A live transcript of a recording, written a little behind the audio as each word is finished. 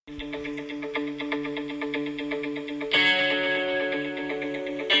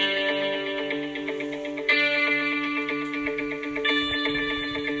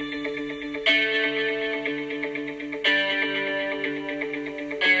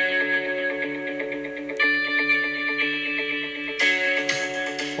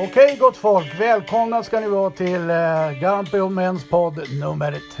Okej gott folk, välkomna ska ni vara till Gampi och Mäns podd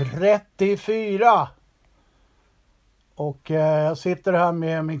nummer 34. Och jag sitter här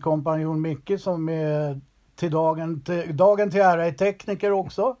med min kompanjon Micke som är till dagen till ära är tekniker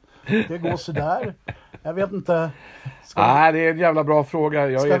också. Det går så där. Jag vet inte. Nej, det är en jävla bra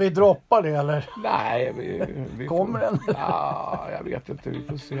fråga. Ska vi droppa det eller? Nej, vi kommer den? Ja, jag vet inte. Vi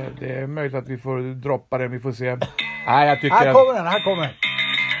får se. Det är möjligt att vi får droppa den. Vi får se. Nej, jag tycker här kommer den, här kommer den.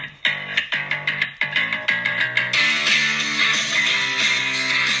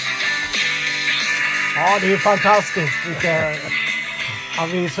 Ja, det är fantastiskt. Ja,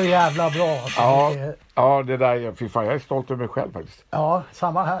 vi är så jävla bra. Ja, det där. Fy fan, jag är stolt över mig själv faktiskt. Ja,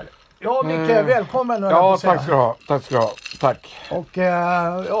 samma här. Ja, Micke, välkommen. Ja, tack ska du ha. Tack ska du ha. Tack.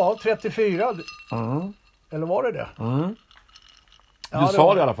 Och 34. Eller var det det? Mm. Ja, du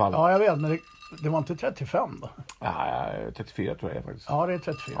sa det i alla fall. Ja, jag vet, men det var inte 35 då? Ja, 34 tror jag faktiskt. Ja, det är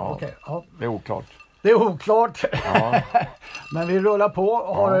 34. Ja. Okej. Ja. Det är oklart. Det är oklart. Ja. Men vi rullar på.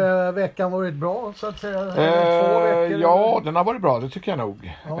 Har veckan varit bra så att säga? 2 veckor? Ja, den har varit bra. Det tycker jag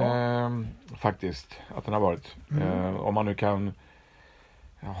nog. Ja. Faktiskt. Att den har varit. Om man nu kan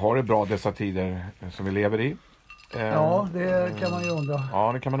ha det bra dessa tider som vi lever i. Ja, det kan man ju undra.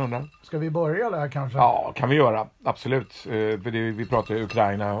 Ja, det kan man undra. Ska vi börja där kanske? Ja, kan vi göra. Absolut. För vi pratar ju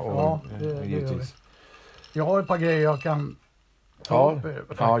Ukraina och det givetvis. Jag har ett par grejer jag kan ta upp.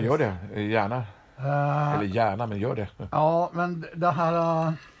 Ja, gör det. Gärna. Eller gärna, men gör det. Ja, men det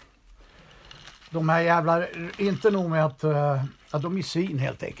här... De här jävla... Inte nog med att de är svin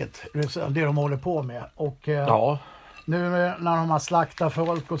helt enkelt. Det de håller på med. Och nu när de har slaktat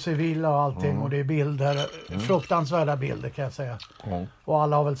folk och civila och allting och det är bilder, fruktansvärda bilder kan jag säga. Och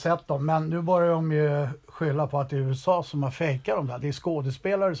alla har väl sett dem. Men nu börjar de ju skylla på att det är USA som har fejkat dem där. Det är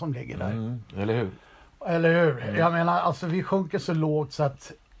skådespelare som ligger där. Eller hur? Eller hur? Jag menar, alltså vi sjunker så lågt så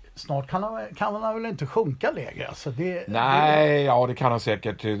att snart kan man väl inte sjunka lägre. Alltså det kan han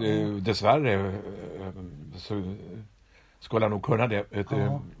säkert. Dessvärre så skulle han nog kunna det.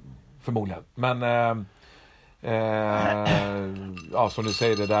 Förmodligen. Men som du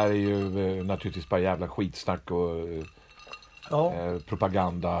säger, det där är ju naturligtvis bara jävla skitsnack och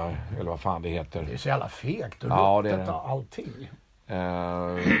propaganda eller vad fan det heter. Det är så jävla fegt. Det är allting.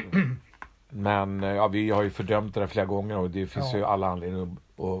 Men vi har ju fördömt det där flera gånger och det finns ju alla anledningar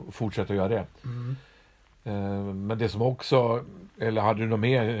att fortsätta göra det. Men det som också, eller hade du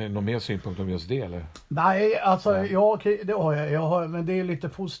någon mer synpunkt om just det eller? Nej, alltså det har jag. Men det är lite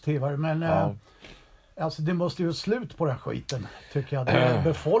positivare. Men alltså det måste ju slut på den skiten, tycker jag.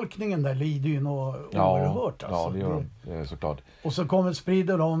 Befolkningen där lider ju något oerhört. Alltså. Ja, det gör de, såklart. Och så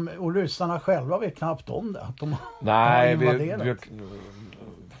sprider de, och ryssarna själva vet knappt om det. Att de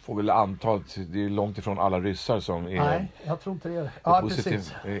vi får väl anta att det är långt ifrån alla ryssar som Nej, jag tror inte det.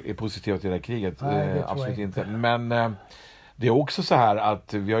 Är positiva till det här kriget. Nej, absolut inte. Men det är också så här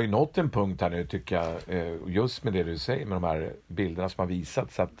att vi har ju nått en punkt här nu, tycker jag, just med det du säger, med de här bilderna som har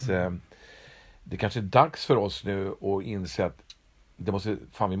visats, att det kanske är dags för oss nu att inse att vi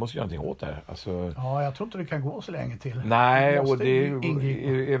måste göra någonting åt det här. Alltså, ja, jag tror inte det kan gå så länge till. Nej, och det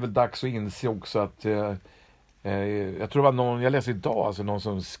är väl dags att inse också att jag tror det var jag läste idag, alltså någon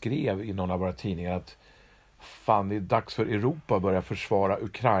som skrev i någon av våra tidningar att fan, det är dags för Europa att börja försvara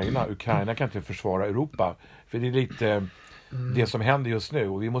Ukraina. Ukraina kan inte försvara Europa. För det är lite det som händer just nu.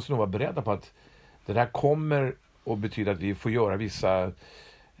 Och vi måste nog vara beredda på att det där kommer att betyda att vi får göra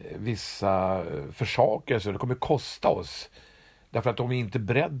vissa försakelser. Det kommer kosta oss. Därför att om vi inte är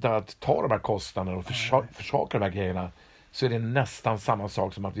beredda att ta de här kostnaderna och försaka de här grejerna, så är det nästan samma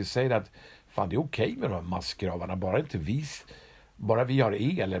sak som att vi säger att fan, det är okej med de här massgravarna, bara vi har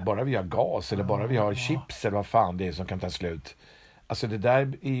el, eller bara vi har gas, eller bara vi har chips, eller vad fan det är som kan ta slut. Alltså det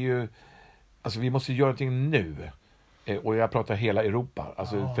där är ju, alltså vi måste göra någonting nu. Och jag pratar hela Europa,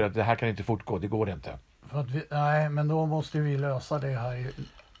 alltså för att det här kan inte fortgå, det går inte. Nej, men då måste vi lösa det här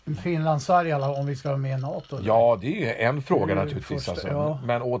i Finland-Sverige, om vi ska vara med i NATO. Ja, det är en fråga naturligtvis. Alltså.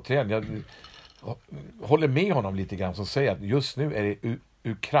 Men återigen, jag håller med honom lite grann som säger att just nu är det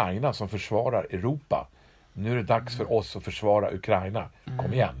Ukraina som försvarar Europa. Nu är det dags för oss att försvara Ukraina.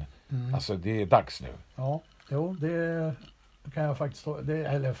 Kom igen. Alltså det är dags nu. Ja, jo, det kan jag faktiskt,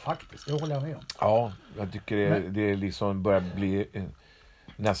 det håller jag med om. Ja, jag tycker det liksom börjar bli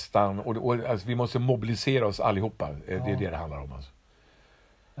nästan, och alltså, vi måste mobilisera oss allihopa. Det är det handlar om alltså.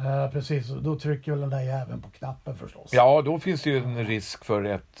 Precis, då trycker väl den där jäveln på knappen förstås. Ja, då finns det ju en risk för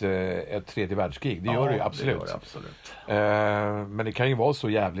ett tredje världskrig. Det gör det ju absolut. Det gör det absolut. Men det kan ju vara så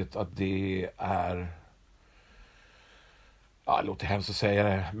jävligt att det är... Ja, det låter hemskt att säga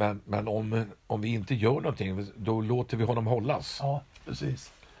det. Men om vi inte gör någonting, då låter vi honom hållas. Ja,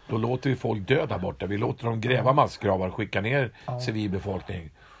 precis. Då låter vi folk dö där borta. Vi låter dem gräva massgravar och skicka ner civilbefolkning.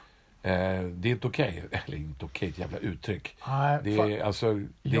 Det är inte okej. Eller inte okej, ett jävla uttryck. Nej, det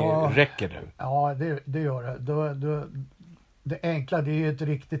räcker nu. Ja, det gör det. Det enkla, det är ju ett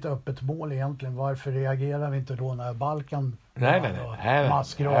riktigt öppet mål egentligen. Varför reagerar vi inte då när Balkan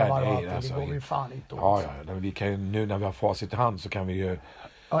massgravar och allt? Alltså, det går ju fan inte åt. Ja, vi kan ju, nu när vi har facit i hand så kan vi ju...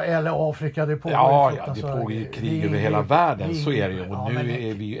 Ja, eller Afrika, det pågår det pågår ju krig över hela världen, så är det ju. Och nu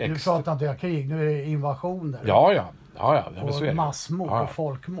är vi ju Nu pratar inte jag krig, nu är det invasioner. Ja, och så är det. Massmord och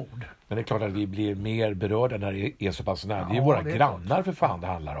folkmord. Men det är klart att vi blir mer berörda när det är så pass nära. Det är ju våra grannar för fan det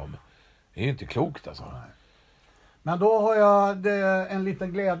handlar om. Det är ju inte klokt alltså. Nej. Men då har jag en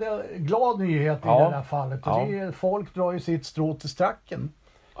liten glad nyhet i det här fallet. Och det är, folk drar ju sitt strå till stracken.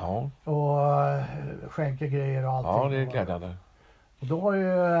 Ja. Och skänker grejer och allting. Ja, det är glädjande. Och då har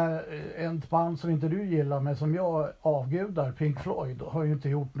ju en band som inte du gillar, men som jag avgudar, Pink Floyd, har ju inte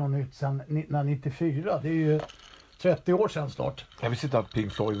gjort något nytt sedan 1994. Det är ju 30 år sedan snart. Jag visste inte att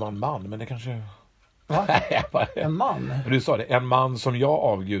Pink Floyd var en man, men det kanske... Va? En man? Du sa det, en man som jag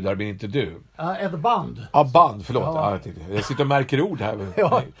avgudar, men inte du. Ett band. Ja, band, förlåt. Ja. Jag sitter och märker ord här. Jag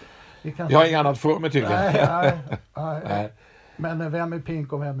har inget annat för mig tydligen. Nej. Men vem är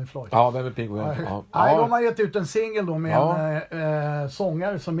Pink och vem är Floyd? Ja, vem är Pink och vem är Floyd? Nej, de har gett ut en singel då med en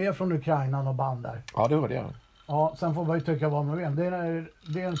sångare som är från Ukraina och band där. Ja, det var det. Ja, sen får man ju tycka vad man vill. Det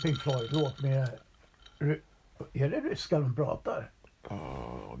är en Pink Floyd-låt med... Är det ryska de pratar?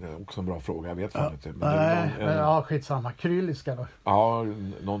 Det är också en bra fråga, jag vet fan inte. Men skitsamma. Krylliska då. Ja,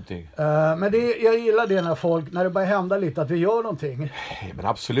 någonting. Men jag gillar det när det börjar hända lite, att vi gör någonting. Men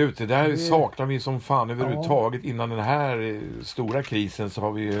absolut, det där saknar vi som fan överhuvudtaget. Innan den här stora krisen så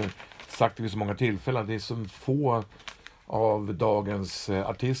har vi ju sagt det vid så många tillfällen. Det är så få av dagens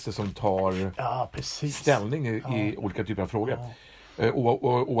artister som tar ställning i olika typer av frågor.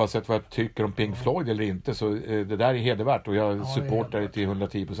 Oavsett vad jag tycker om Pink Floyd eller inte, så det där är hedervärt och jag supportar det till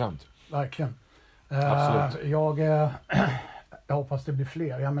 110%. Verkligen. Absolut. Jag hoppas det blir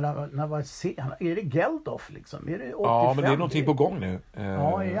fler. Jag menar, när var sen? Är det Geldof liksom? Är det 85? Ja, men det är någonting på gång nu.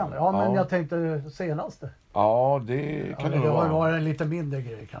 Igen. Ja, men jag tänkte senaste. Ja, det kan det vara. Det har varit en lite mindre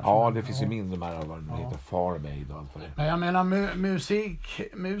grej kanske. Ja, det finns ju mindre med det. Den heter Farmade och allt vad det är. Men jag menar,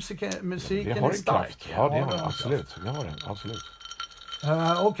 musiken har är stark. Ja, det har det. Absolut. Vi har den, absolut.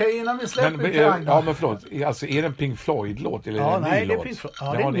 Okej, innan vi släpper Ukraina. Ja, men förlåt. Alltså, är det en Pink Floyd-låt eller är det en ny låt?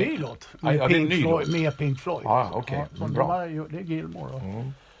 Ja, det är en ny låt. Med Pink Floyd. Ja, okej. Bra. Det är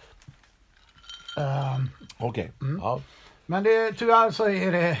Gilmore. Okej. Ja. Men tyvärr så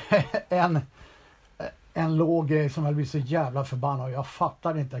är det en låg grej som jag blir så jävla förbannad. Jag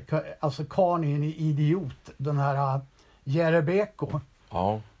fattar inte. Alltså, Karn är en idiot. Den här Jerebeko.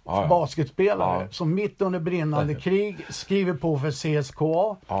 Basketspelare som mitt under brinnande krig skriver på för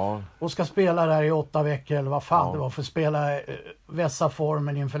CSKA och ska spela där i 8 veckor eller vad fan det var, för att spela vässa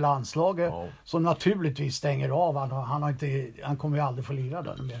formen inför landslaget, så naturligtvis stänger av. Han kommer ju aldrig få lira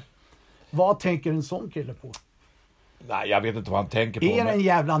där mer. Vad tänker en sån kille på? Nej, jag vet inte vad han tänker på. Är det en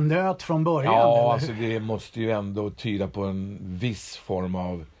jävla nöt från början? Ja, eller? alltså det måste ju ändå tyda på en viss form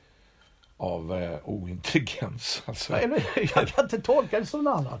av ointelligens. Alltså. Jag kan inte tolka det som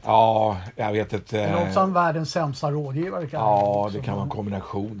något annat. Ja, jag vet inte. Det är också världens sämsta rådgivare. Det kan vara en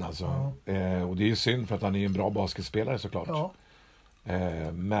kombination. Alltså. Och det är ju synd för att han är en bra basketspelare såklart. Ja.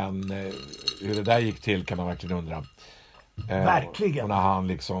 Men hur det där gick till kan man verkligen undra. Verkligen. Och när han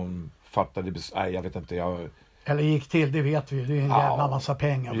liksom fattade... Nej, jag vet inte. Eller gick till, det vet vi. Det är en jävla massa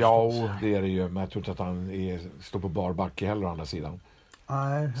pengar. Ja, det är det ju. Men jag tror inte att han står på bar backe heller å andra sidan.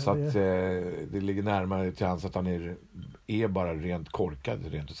 Nej, så att det ligger närmare till hans att han är bara rent korkad,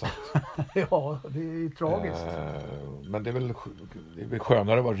 rent ut sagt. Ja, det är ju tragiskt. Men det är väl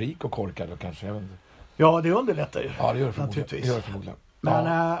skönare att vara rik och korkad då, kanske. Jag vet inte. Ja, det underlättar ju. Ja, det gör det förmodligen. Men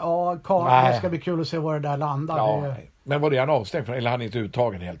det ska bli kul att se var det där landar. Ja, men var det han avstängd från? Eller han är inte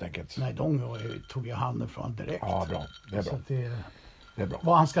uttagen helt enkelt? Nej, de tog ju handen från direkt. Ja, bra. Det är bra. Det är bra.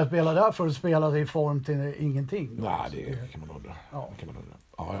 Vad han ska spela där för att spela i form till ingenting. Nej, det kan man undra. Ja.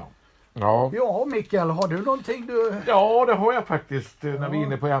 Ja, Mikael, har du någonting du... Ja, det har jag faktiskt. När vi är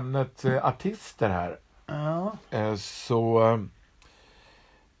inne på ämnet artister här. Så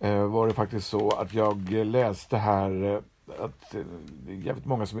var det faktiskt så att jag läste här att det är jävligt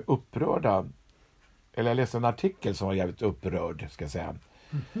många som är upprörda. Eller jag läste en artikel som var jävligt upprörd, ska jag säga.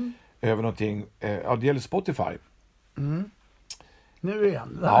 Över någonting. Det gäller Spotify. Nu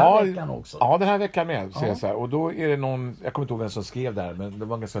igen, den här veckan också. Ja, den här veckan med. Så här. Och då är det någon, jag kommer inte ihåg vem som skrev det här, men det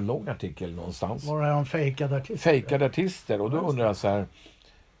var en ganska lång artikel någonstans. Var det om fejkade artister? Fejkade artister. Och då undrar jag så här,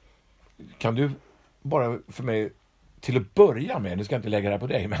 kan du bara för mig till att börja med, nu ska jag inte lägga det här på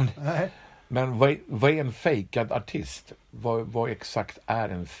dig, men vad är en fejkad artist? Vad exakt är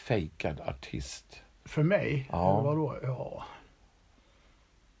en fejkad artist? För mig? Ja. Vadå? Ja.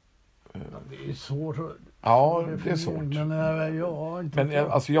 Det är svårt. Ja, det är svårt.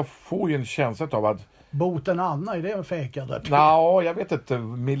 Men alltså jag får ju en känsla av att Boten Anna, är det en fejkad artist? Ja, jag vet inte.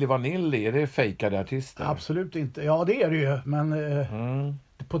 Milli Vanilli, är det fejkade artister? Absolut inte. Ja, det är det ju, men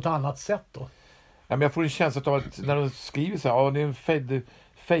på ett annat sätt då. Ja, men jag får en känsla av att när de skriver så här, det är en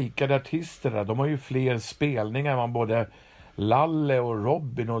fejkade artister där. De har ju fler spelningar än man både Lalle och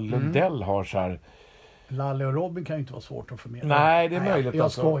Robin och Lundell har så här. Lalle och Robin kan ju inte vara svårt att förmedla. Nej, det är möjligt.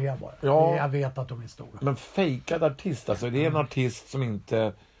 Jag skojar bara. Ja. Jag vet att de är stora. Men fejkad artist, alltså det är en artist som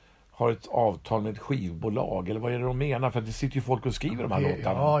inte har ett avtal med ett skivbolag, eller vad är det de menar? För det sitter ju folk och skriver de här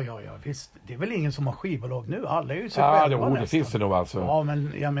låtarna. Ja, visst. Det är väl ingen som har skivbolag nu. Alla är ju sig själva nästan. Det finns det nog alltså. Ja,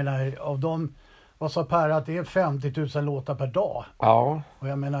 men jag menar, av dem, vad sa Per, att det är 50 000 låtar per dag. Ja. Och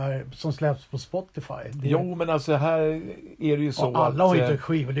jag menar, som släpps på Spotify. Jo, men alltså här är det ju så och alla har ju inte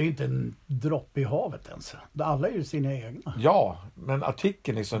skivor, det är ju inte en droppe i havet ens. Alla är ju sina egna. Ja, men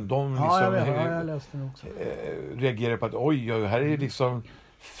artikeln liksom, jag läste den också. Reagerar på att oj, här är liksom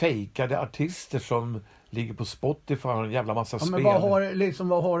fejkade artister som ligger på Spotify och en jävla massa spel. Men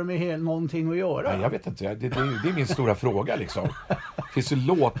vad har det med någonting att göra? Nej, jag vet inte, det är min stora fråga liksom. Finns det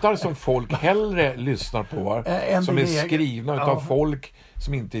låtar som folk hellre lyssnar på som är skrivna utav folk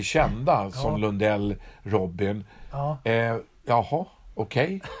som inte är kända, som Lundell, Robin. Jaha,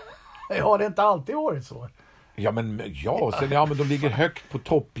 okej. Ja, det har inte alltid varit så. Men de ligger högt på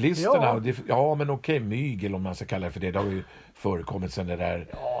topplistorna. Men okej, mygel om man ska kalla det för det. Det har ju förekommit sedan det där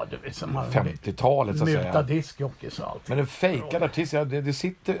 50-talet så att säga. Muta diskjockeys och allt. Men en fejkad artist, det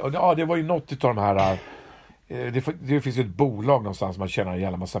sitter... det var ju något utav de här... Det finns ju ett bolag någonstans som man tjänar en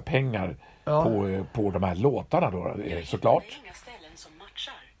jävla massa pengar på de här låtarna då, såklart.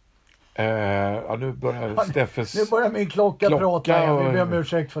 Nu börjar Steffes... Nu börjar min klocka prata. Vi ber om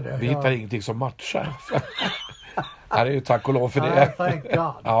ursäkt för det. Vi hittar ingenting som matchar. Det är ju tack och lov för det. Nej, thank God.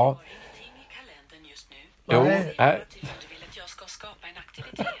 Ja.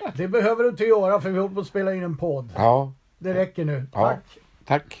 Det behöver du inte göra, för vi håller på att spela in en podd. Ja. Det räcker nu. Tack.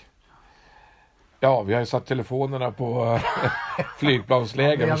 Tack. Ja, vi har ju satt telefonerna på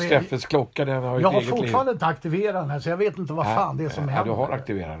flygplanslägen och Steffes klocka, den har ju jag har fortfarande inte aktiverat den, så jag vet inte vad fan det är som händer. Du har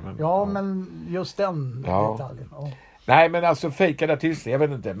aktiverat den. Men just den detaljen. Ja. Nej, men alltså fejkade artister, jag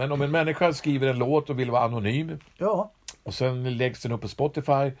vet inte. Men om en människa skriver en låt och vill vara anonym. Ja. Och sen läggs den upp på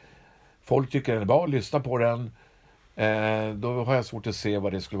Spotify. Folk tycker den är bra, lyssnar på den. Då har jag svårt att se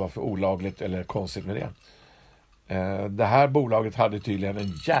vad det skulle vara för olagligt eller konstigt med det. Det här bolaget hade tydligen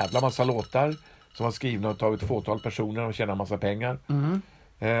en jävla massa låtar som var skrivna och tagit ett fåtal personer och tjänar en massa pengar.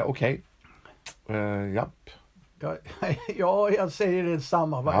 Okej. Japp. Ja, jag säger det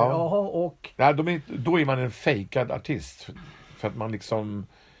samma. Då är man en fejkad artist. För att man liksom...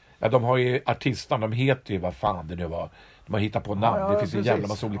 de har ju artisterna, de heter ju vad fan det nu var. De har hittat på namn, det finns en jävla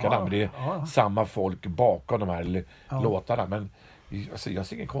massa olika namn. Men det är samma folk bakom de här låtarna. Men alltså, jag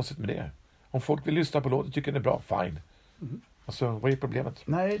ser inget konstigt med det. Om folk vill lyssna på låten, tycker den är bra, fine. Alltså, vad är problemet?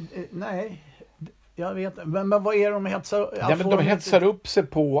 Nej. Jag vet, men vad är det de hetsar? Men de hetsar upp sig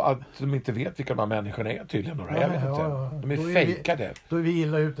på att de inte vet vilka de här människorna är tydligen. Jag vet inte. De är fejkade. Då är vi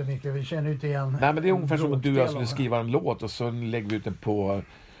illa ute, Micke. Vi känner ju inte igen. Nej, men det är ungefär som att du och jag skulle skriva en låt och så lägger vi ut den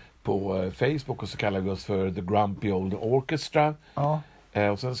på Facebook och så kallar vi oss för The Grumpy Old Orchestra. Ja.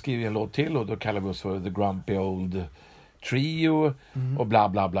 Och sen skriver vi en låt till och då kallar vi oss för The Grumpy Old Trio och bla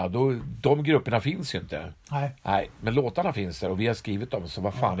bla bla. De grupperna finns ju inte. Nej, men låtarna finns där och vi har skrivit dem, så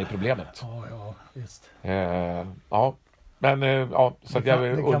vad fan är problemet? Ja, visst. Så att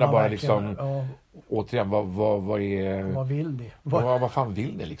jag undrar bara liksom återigen, vad är... Vad vill ni? Vad fan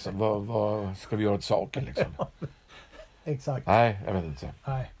vill ni liksom? Vad ska vi göra åt saken liksom? Exakt. Nej, jag vet inte.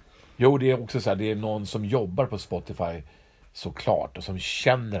 Nej. Jo, det är också så här, det är någon som jobbar på Spotify såklart och som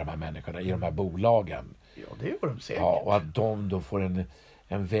känner de här människorna i de här bolagen. Ja, det gör de säkert. Ja, och att de då får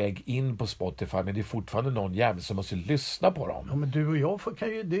en väg in på Spotify, men det är fortfarande någon jävel som måste lyssna på dem. Ja, men du och jag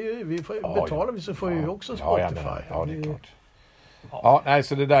vi får betala, vi så får ju också Spotify. Ja, det är klart. Nej,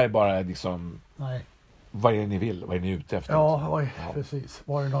 så det där är bara liksom... Nej. Vad är det ni vill? Vad är ni ute efter? Ja, precis.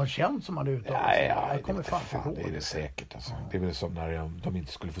 Var det någon känd som hade uttalat sig? Jag kommer fan det är det säkert. Alltså. Det är väl som när de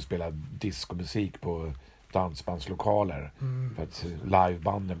inte skulle få spela discomusik på dansbandslokaler. För att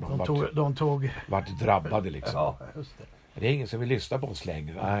livebanden vart drabbade liksom. Ja, just det. Det är ingen som vill lyssna på oss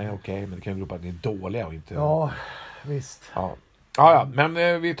längre. Nej, okej, men det kan ju bero på att ni är dåliga och inte... Ja, visst. Ja,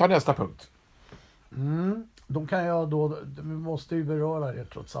 men vi tar nästa punkt. Då kan jag vi måste ju beröra det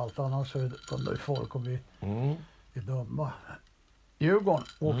trots allt, annars undrar folk om vi är dumma. Djurgården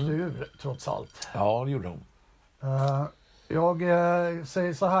åkte ur trots allt. Ja, det gjorde de. Jag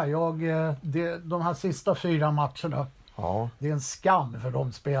säger så här, de här sista 4 matcherna, det är en skam för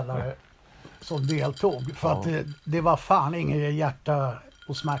de spelare som deltog. För att det var fan ingen hjärta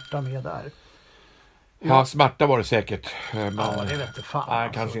och smärta med där. Ja, smärta var det säkert. Men, ja, det vet inte fan. Nej,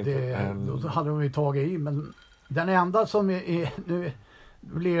 kanske inte. Då hade de ju tagit i, men den enda som nu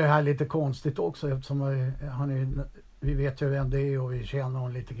blir det här lite konstigt också eftersom vi vet ju vem det är och vi känner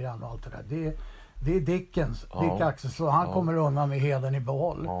honom lite grann och allt det där. Det är Dick Axelsson. Han kommer undan med heden i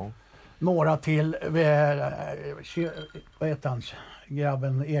behåll. Ja. Några till, vad heter han,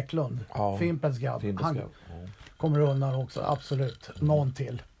 grabben Eklund, Fimpens grabb. Han kommer undan också, absolut. Någon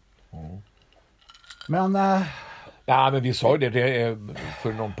till. Men... ja, men vi sa ju det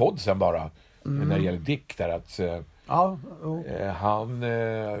för någon podd sen bara, när det gäller Dick där, att han...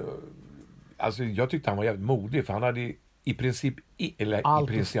 alltså jag tyckte han var jävligt modig, för han hade i princip han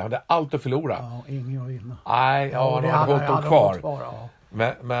hade allt att förlora. Ja, ingen att vinna. Nej, han hade gått dem kvar.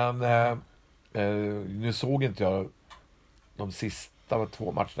 Men nu såg inte jag de sista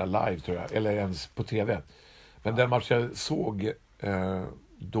 2 matcherna live, tror jag, eller ens på tv. Men den match jag såg,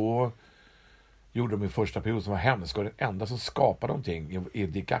 då gjorde de i första period som var hemsk, och den enda som skapade någonting är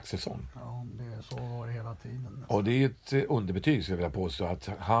Dick Axelsson. Ja, så var det hela tiden. Och det är ett underbetyg, skulle jag vilja påstå, att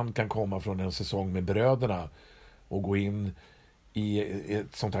han kan komma från en säsong med bröderna och gå in i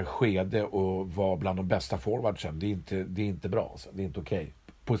ett sånt här skede och vara bland de bästa forwardsen. Det är inte bra, alltså. Det är inte okej.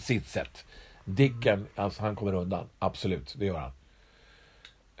 På sitt sätt. Dicken, alltså han kommer undan. Absolut, det gör han.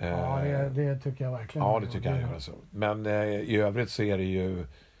 Ja, det tycker jag verkligen. Ja, det tycker jag gör alltså. Men i övrigt så är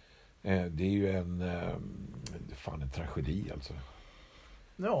det ju en tragedi alltså.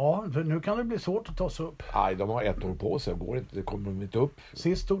 Ja, för nu kan det bli svårt att ta sig upp. Nej, de har 1 år på sig och det kommer de inte upp.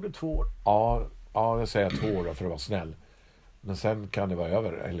 Sist tog det 2 år. Ja, jag säger 2 år för att vara snäll. Men sen kan det vara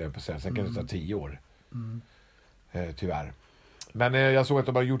över, eller sen kan det ta 10 år. Tyvärr. Men jag såg att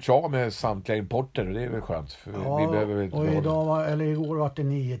de har gjort av med samtliga importer, och det är väl skönt. För vi behöver och igår var det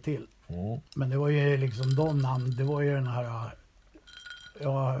 9 till. Men det var ju liksom de namn, det var ju den här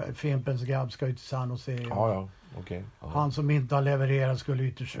Fimpens grabb ska ju till San Jose. Ja, okej. Han som inte har levererat skulle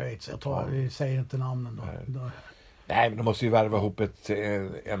ju till Schweiz. Vi säger inte namnen då. Nej, men de måste ju värva ihop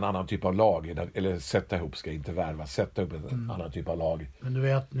en annan typ av lag. Eller sätta ihop, ska inte värva. Sätta ihop en annan typ av lag. Men du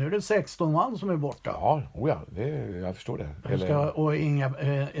vet, nu är det 16 man som är borta. Ja, jag förstår det. Och inga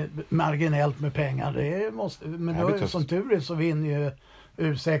marginellt med pengar. Men då, som tur är så vinner ju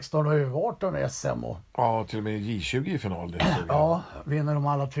U16 och U18 SM. Ja, till och med J20 i final. Ja, vinner de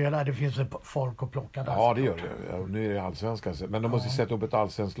alla 3 där. Det finns ju folk att plocka där. Ja, det gör det. Nu är det allsvenskan. Men de måste ju sätta upp ett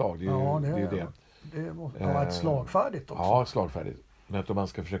allsvenskt lag. Det är det. Det måste vara ett slagfärdigt också. Ja, slagfärdigt. Men att man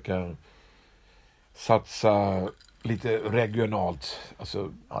ska försöka satsa lite regionalt.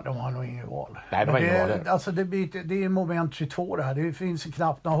 Alltså... Ja, de har nog ingen val. Nej, de har ingen val. Alltså det är moment 22 det här. Det finns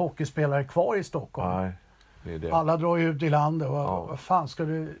knappt några hockeyspelare kvar i Stockholm. Nej, det är det. Alla drar ju ut i landet. Vad fan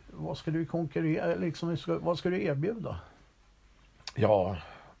vad ska du konkurrera, liksom, vad ska du erbjuda? Ja,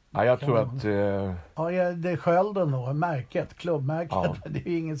 jag tror att... Ja, det är skölden då, märket, klubbmärket. Ja. Det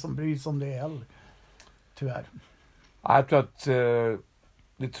är ingen som bryr sig om det heller. Tyvärr. Ja, jag tror att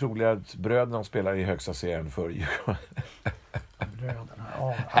det är troligare att bröderna spelar i högsta serien för Djurgården. Bröderna,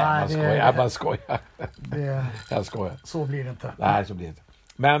 ja. Jag bara skojar. Jag skojar. Så blir det inte. Nej, så blir det inte.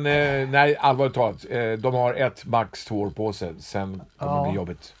 Men nej, allvarligt talat. De har max 2 år på sig. Sen kommer det bli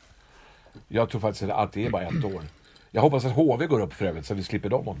jobbigt. Jag tror faktiskt att det är bara 1 år. Jag hoppas att HV går upp för övrigt så vi slipper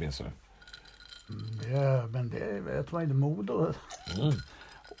dem åtminstone. Men det vet man inte, Modo.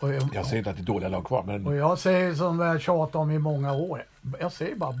 Jag säger inte att det är dåliga lag kvar. Men... Och jag säger som jag tjatat om i många år. Jag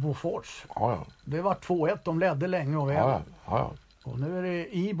säger bara Bofors. Ja. Det var 2-1, de ledde länge och väl. Ja. Och nu är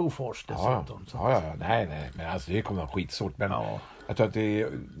det i Bofors dessutom. Ja. Nej. Men alltså det kommer att vara skitsort. Men jag tror att det är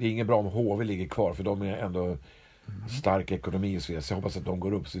inget bra om HV ligger kvar. För de är ändå stark ekonomi och så vidare. Så jag hoppas att de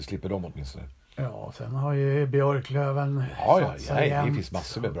går upp så vi slipper dem åtminstone. Ja, sen har ju Björklöven det finns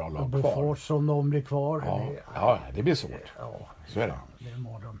massor med bra lag kvar. Bofors om de blir kvar. Ja, det blir svårt. Så är det. Det är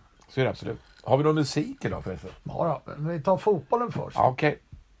morgon. Så är det absolut. Har vi någon musik idag förresten? Ja, vi tar fotbollen först. Okej.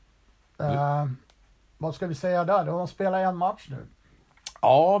 Vad ska vi säga där? De spelar en match nu.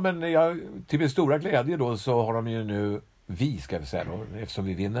 Ja, men till min stora glädje då så har de ju nu, ska vi säga då, eftersom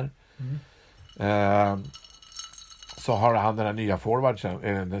vi vinner. Så har han den här nya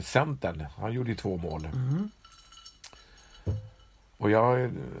forwardsen, centern. Han gjorde ju 2 mål. Och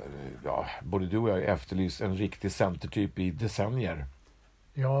både du och jag har efterlyst en riktig centertyp i decennier.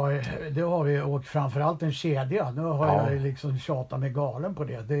 Ja, det har vi, och framförallt en kedja. Nu har jag liksom tjatat med galen på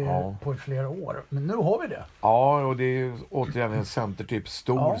det. Det är på flera år. Men nu har vi det. Ja, och det är återigen en centertyp.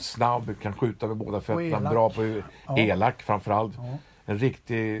 Stor, snabb, kan skjuta med båda fötterna. Bra på elak framförallt. Ja. En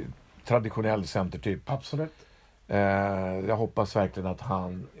riktig traditionell centertyp. Absolut. Jag hoppas verkligen att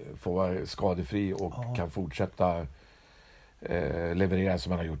han får vara skadefri och kan fortsätta leverera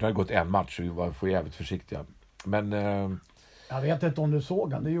som han har gjort. Det har gått en match och vi får jävligt försiktiga. Men... jag vet inte om du såg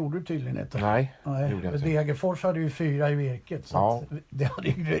den, det gjorde du tydligen inte. Nej. Degerfors hade ju 4 i virket, så det hade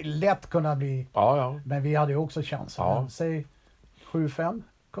ju lätt kunnat bli. Ja. Men vi hade ju också chansen. Ja. Säg 7-5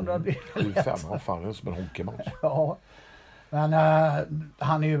 kunde det bli. 7-5, ja fan, det är som en hockeymatch. Ja. Men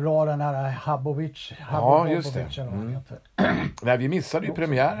han är ju bra, den här Habovic. Ja, just det. Nej, vi missade ju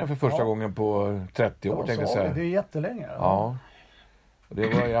premiären för första gången på 30 år, tänkte jag säga. Det är jättelänge. Ja. Det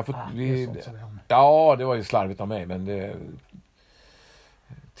var, det var ju slarvigt av mig, men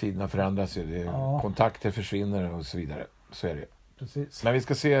tiderna förändras ju. Kontakter försvinner och så vidare. Så är det. Precis. Men vi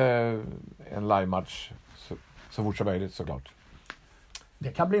ska se en live-match så fort som möjligt, såklart.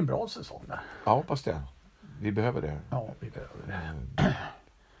 Det kan bli en bra säsong där. Ja, hoppas det. Vi behöver det. Ja, vi behöver det.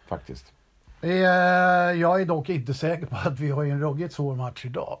 Faktiskt. Jag är dock inte säker på att vi har en ruggigt svår match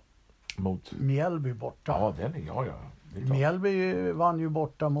idag. Mot Mjällby borta. Ja, den är ja. Mjällby vann ju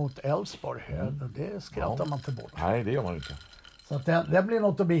borta mot Elfsborg. Det skrattar man inte bort. Nej, det gör man inte. Så att det blir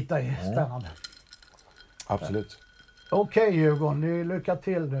något att bita i. Spännande. Absolut. Okej, Djurgården, lycka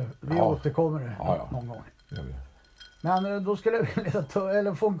till nu. Vi återkommer någon gång. Gör vi. Men då skulle jag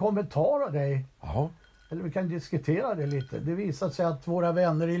vilja få en kommentar av dig. Jaha. Eller vi kan diskutera det lite. Det visar sig att våra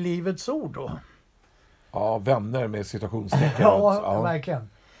vänner i Livets Ord då. Ja, vänner med situationstecken. Ja, verkligen.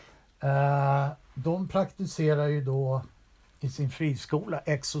 De praktiserar ju då i sin friskola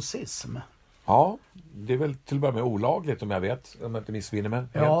exorcism. Ja, det är väl till att börja med olagligt om jag inte missminner mig.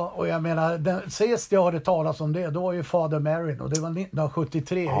 Ja, och jag menar, sist jag hade talat om det, då var ju Father Merrin, och det var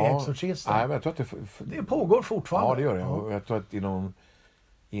 1973 i Exorcisten. Nej, men jag tror att det pågår fortfarande. Ja, det gör det. Och jag tror att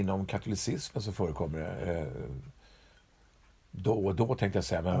inom katolicismen så förekommer det då och då, tänkte jag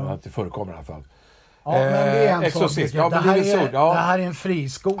säga, men att det förekommer i alla fall. Ja, men det är en exorcism. det här är en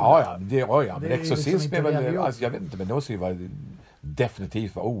friskola. Men exorcism är väl, alltså, jag vet inte, men det måste ju vara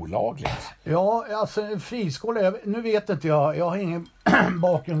definitivt vara olagligt. Ja, alltså en friskola, nu vet inte jag har ingen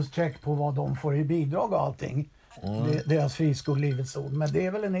bakgrundscheck på vad de får i bidrag och allting. Deras friskola, Livets Ord, men det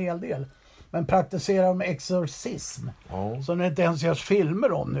är väl en hel del. Men praktiserar de exorcism, som det inte ens görs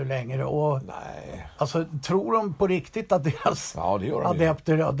filmer om nu längre. Och, nej. Alltså, tror de på riktigt att deras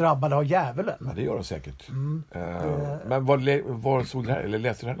adepter är drabbade av djävulen? Ja, det gör de säkert. Men var såg det här, eller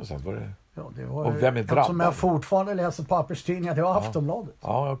läste du det här någonstans? Var det... Ja, det var och vem är drabbad? Som jag fortfarande läser papperstidningar, det var Aftonbladet.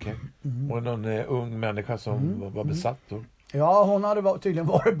 Ja, okej. Och någon ung människa som var besatt då? Ja, hon hade tydligen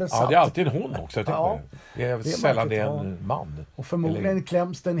varit besatt. Ja, det är alltid en hon också. Det är sällan det är en man. Och förmodligen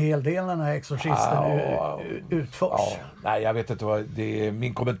kläms det en hel del när den här exorcisten utförs. Ja. Nej, jag vet inte vad det är.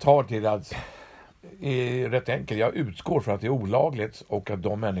 Min kommentar till det är rätt enkel. Jag utgår från att det är olagligt och att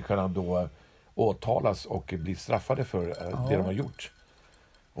de människorna då åtalas och blir straffade för det de har gjort.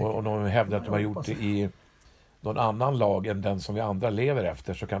 Och om de hävdar att de har gjort det i någon annan lag än den som vi andra lever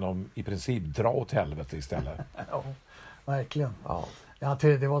efter, så kan de i princip dra åt helvete istället. Ja, verkligen. Ja. Jag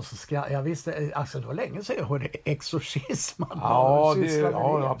tyckte det var så jag visste, alltså det var länge sedan jag hörde exorcism. Ja,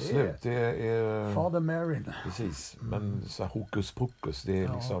 absolut. Det är Father Merrin. Precis, men så hokus pokus, det är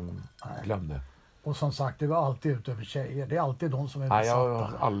liksom, glöm det. Och som sagt, det var alltid utöver tjejer. Det är alltid de som är besatta. Jag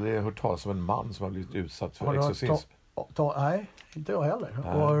har aldrig hört talas om en man som har blivit utsatt för exorcism. Nej, inte jag heller.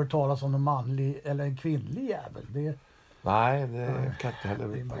 Nej. Och har hört talas om en manlig eller en kvinnlig jävel. Nej, det kan inte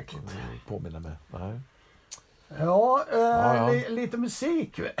heller påminna mig. Nej. Lite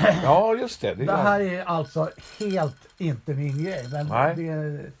musik. Ja, just det. Det här är alltså helt inte min grej, men det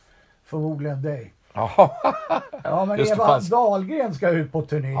är förmodligen dig. Ja, men Eva Dahlgren ska ut på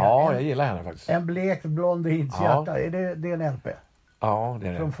turné. Ja, jag gillar henne faktiskt. En blek blondins hjärta. Är det en LP? Ja, det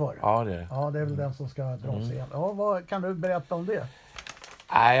är det. Från förr. Ja, det är det. Ja, det är väl den som ska dras igen. Ja, vad kan du berätta om det?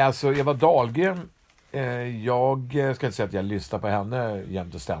 Nej, alltså Eva Dahlgren, jag ska inte säga att jag lyssnar på henne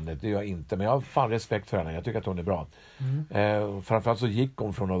jämt och ständigt. Det gör jag inte, men jag har fan respekt för henne. Jag tycker att hon är bra. Framförallt så gick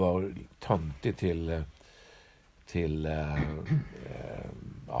hon från att vara töntig till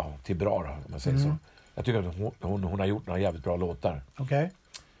bra då, om man säger så. Jag tycker att hon har gjort några jävligt bra låtar. Okej.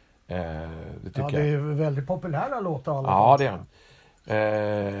 Det tycker det är väldigt populära låtar. Ja, det är han.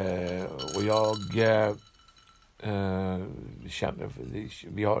 Och jag känner,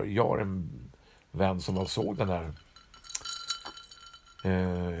 jag har en vän som såg den här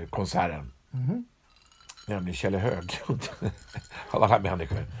konserten. Nämligen Kjelle Höglund. Av alla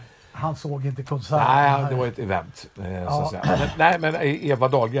människor. Han såg inte konserten. Nej, det var ett event. Så att säga. Men Eva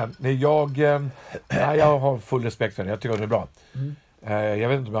Dahlgren. Jag har full respekt för henne. Jag tycker hon är bra. Jag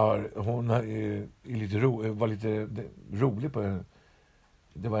vet inte om hon var lite rolig på.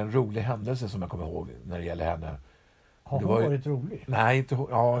 Det var en rolig händelse som jag kommer ihåg när det gäller henne. Har hon varit rolig? Nej, inte hon.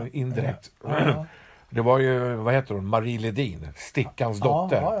 Ja, indirekt. Ja. Det var ju, vad heter hon? Marie Ledin, Stickans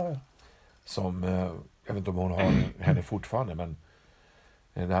dotter. Ja. Som, jag vet inte om hon har henne fortfarande, men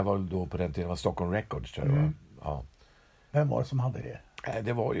det här var då på den tiden, var Stockholm Records, tror jag. Ja. Vem var det som hade det?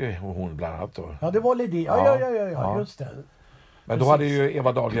 Det var ju hon bland annat då. Ja, det var Ledin. Ja, just det. Men då hade ju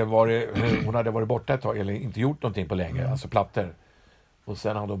Eva Dahlgren hon hade varit borta ett tag, eller inte gjort någonting på länge, alltså plattor. Och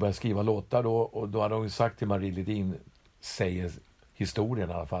sen hade hon börjat skriva låtar då, och då hade hon sagt till Marie Ledin, säger historien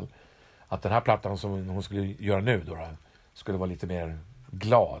i alla fall, att den här plattan som hon skulle göra nu då skulle vara lite mer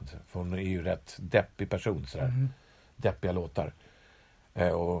glad, för hon är ju rätt deppig person sådär. Deppiga låtar.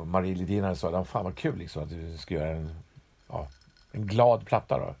 Och Marie Ledin hade sagt, fan vad kul liksom, att du ska göra en glad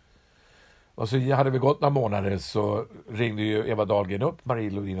platta då. Och så hade vi gått några månader, så ringde ju Eva Dahlgren upp Marie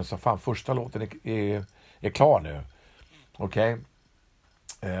Ledin och sa, fan första låten är klar nu. Okej.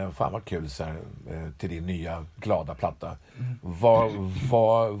 Fan vad kul så här, till din nya glada platta.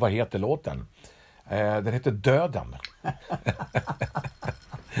 Vad heter låten? Den heter Döden.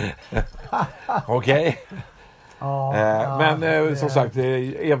 Okej. Men som sagt,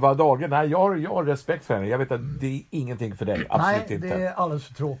 Eva Dahlgren, nej, jag har respekt för henne. Jag vet att det är ingenting för dig. Absolut inte. Nej, det är alldeles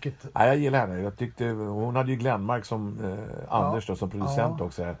för tråkigt. Nej, jag gillar henne. Jag tyckte, hon hade ju Glenmark som Anders då, som producent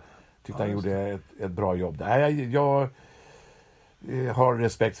också. Jag tyckte han gjorde ett bra jobb. Nej, jag har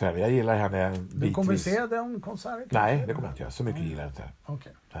respekt för henne. Jag gillar henne bitvis. Du kommer se den konserten? Nej, det kommer jag inte göra. Så mycket gillar jag inte.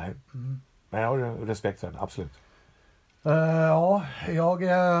 Okej. Nej. Men jag har respekt för henne, absolut.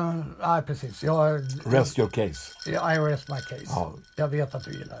 Nej precis. Rest your case. I rest my case. Ja. Jag vet att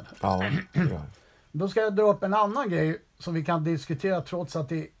du gillar den. Ja. Då ska jag dra upp en annan grej som vi kan diskutera trots att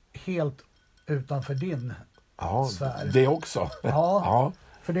det är helt utanför din sfär. Det också. Ja.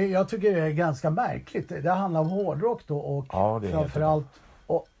 För jag tycker det är ganska märkligt. Det handlar om hårdrock då, och framförallt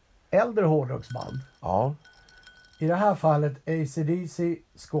och äldre hårdrocksband. Ja. I det här fallet AC/DC,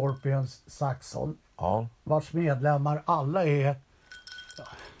 Scorpions, Saxon. Ja. Vars medlemmar alla är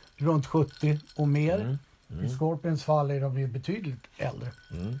runt 70 och mer. I Scorpions fall är de ju betydligt äldre.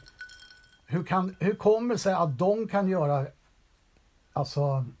 Hur kommer det sig att de kan göra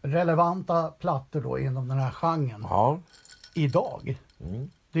relevanta plattor då inom den här genren idag?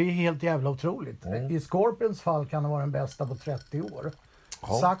 Det är helt jävla otroligt. I Scorpions fall kan det vara den bästa på 30 år.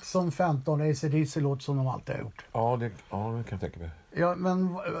 Saxon 15, AC/DC låter som de alltid har gjort. Ja, det kan jag tänka mig. Ja,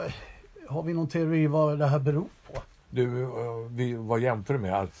 men har vi någon teori vad det här beror på? Du, vad jämför du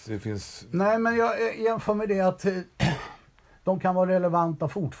med? Att det finns... Nej, men jag jämför med det att de kan vara relevanta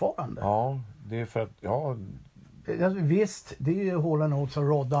fortfarande. Ja, det är för att... Visst, det är ju Hall & Oates och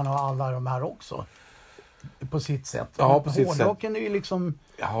Roddan och alla de här också. På sitt sätt. Ja, på sitt sätt. Hårdrocken är ju liksom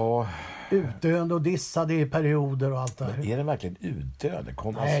utdöende och dissade i perioder och allt det här. Men är den verkligen utdöende?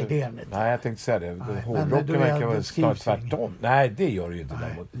 Nej, det är den inte. Nej, jag tänkte säga det. Hårdrocken verkar vara snart tvärtom. Nej, det gör det ju inte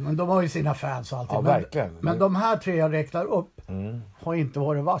däremot. Men de har ju sina fans och allt. Ja, verkligen. Men de här tre jag räknar upp har inte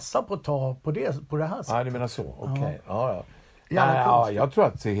varit vassa på att ta på det här sättet. Nej, du menar så. Okej. Ja. Jag tror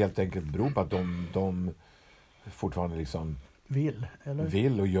att det helt enkelt beror på att de fortfarande liksom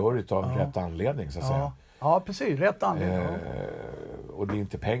vill och gör utav rätt anledning, så att säga. Ja, precis. Rätt anledning. Och det är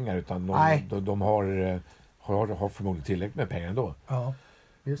inte pengar, utan de har förmodligen tillräckligt med pengar ändå. Ja,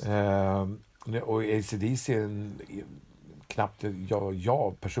 just. Och AC/DC knappt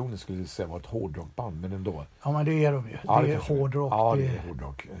jag personligen skulle säga var ett hårdrockband, men ändå. Ja, men det är de ju. Ja, det är hårdrock. Ja, det är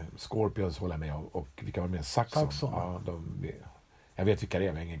hårdrock. Scorpions håller jag med, och vilka var med? Saxon. Ja, jag vet vilka det är,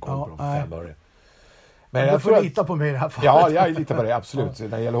 jag har ingen koll på dem. 5 öre. Men jag får lita på mig i det här fallet. Ja, jag litar på det, absolut. När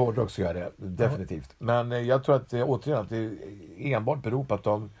det gäller hårdrock så gör jag det, definitivt. Men jag tror att återigen att det enbart beror på att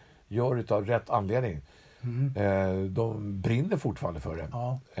de gör det av rätt anledning. De brinner fortfarande för det.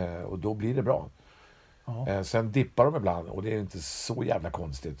 Och då blir det bra. Sen dippar de ibland, och det är inte så jävla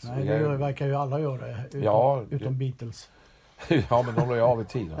konstigt. Nej, det verkar ju alla göra det, utom Beatles. Ja, men de la ju av i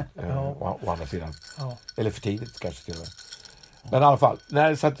tid å andra sidan. Eller för tidigt kanske till och med. Men i alla fall, det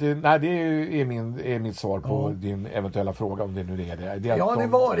är mitt svar på din eventuella fråga, om det nu är det. Det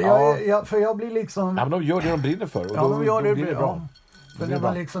var det. För jag blir liksom... Ja, men de gör det de brinner för, och då blir det bra. För när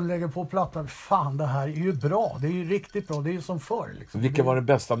man liksom lägger på plattan, fan, det här är ju bra. Det är ju riktigt bra. Det är ju som förr. Liksom. Vilken var det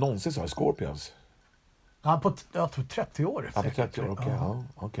bästa någonsin, sa Scorpions? Ja, jag tror 30 år. Ja, på 30 år,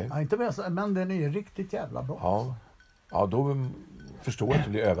 okej. Ja, inte bäst, men den är ju riktigt jävla bra. Ja, då förstår att du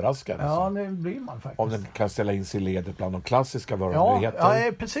blir överraskad. Ja, det blir man faktiskt. Om den kan ställa in sig i ledet bland de klassiska, vad ja, de nu heter.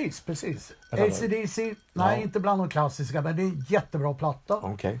 Ja, precis. AC/DC, nej, inte bland de klassiska, men det är en jättebra platta.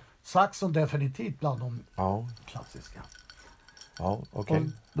 Okej. Saxon definitivt bland de klassiska. Ja, okej.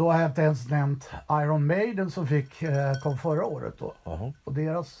 Då har jag inte ens nämnt Iron Maiden som kom förra året då. Och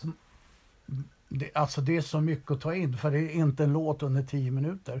deras... Alltså det är så mycket att ta in, för det är inte en låt under 10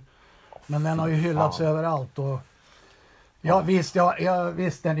 minuter. Men den har ju hyllats överallt. Och visst,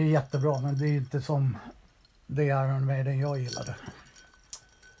 visst, den är jättebra, men det är inte som det Iron Maiden jag gillade.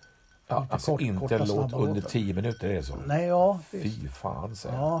 Ja, alltså inte en låt under 10 minuter, är det så? Nej, ja. Fy fan,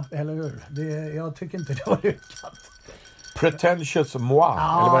 säger jag. Ja, eller hur? Jag tycker inte det var lyckat. Pretentious moi,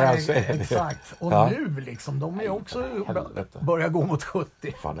 eller vad jag säger. Exakt. Och nu liksom, de är också börjar gå mot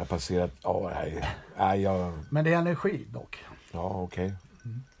 70. Fan, jag har passerat... Men det är energi dock. Ja, okej.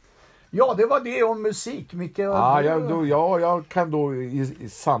 Ja, det var det om musik, Micke. Jag kan då i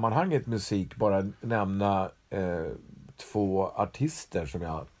sammanhanget musik bara nämna 2 artister som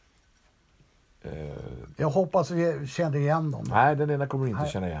jag... Jag hoppas vi kände igen dem. Nej, den ena kommer du inte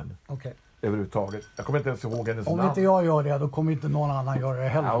känna igen. Okej. Överhuvudtaget. Jag kommer inte ens ihåg hennes namn. Om inte jag gör det, då kommer inte någon annan göra det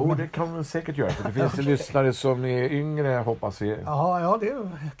heller. Ja, det kan man säkert göra. För det finns lyssnare som är yngre, hoppas vi. Ja, det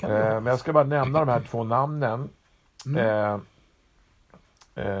kan det men jag ska bara nämna de här 2 namnen.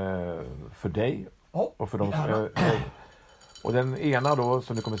 För dig. Och för dem som... och den ena då,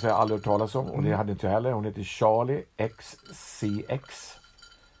 som du kommer säga aldrig hört talas om. Och det hade inte jag heller. Hon heter Charlie XCX.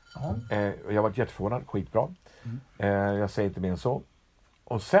 Jag har varit jätteförvånad. Skitbra. Jag säger inte mer än så.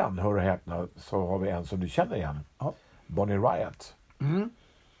 Och sen, hör och häpna, så har vi en som du känner igen. Bonnie Riot.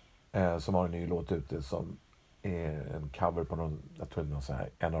 Som har en ny låt ute som är en cover på någon, jag tror det är någon sån här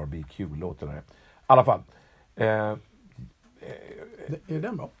NRBQ-låt eller det. I alla fall. Är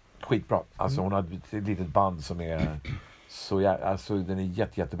den bra? Skitbra. Alltså hon har ett litet band som är så alltså den är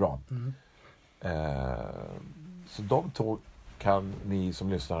jättebra. Så de 2 kan ni som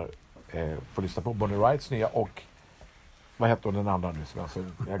lyssnar få lyssna på. Bonnie Riots nya, och vad heter hon den andra nu? Alltså,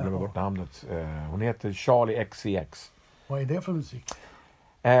 jag glömmer bort namnet. Hon heter Charlie XCX. Vad är det för musik?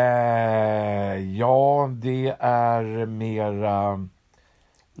 Ja, det är mera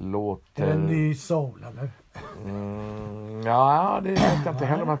låter... Är det en ny soul, eller? Ja, det vet jag inte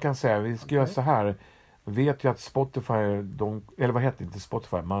heller man kan säga. Vi ska göra så här. Vet ju att Spotify, eller vad heter det, inte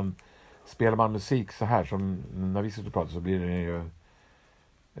Spotify, spelar man musik så här, som när vi sitter och pratar så blir det ju...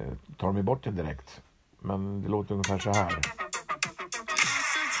 tar de ju bort den direkt. Men det låter ungefär så här.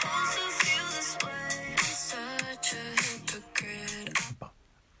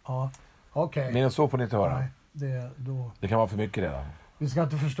 Ja, okej. Men så får ni inte höra. Nej, det kan vara för mycket redan. Vi ska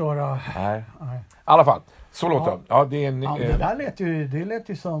inte förstöra... Nej. I alla fall, så låter det. Ja, det är en... det där lät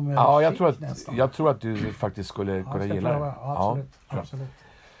ju som... Ja, jag tror att du faktiskt skulle kunna gilla det. Ja, absolut.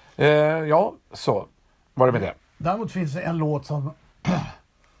 Ja, så. Var det med det? Däremot finns det en låt som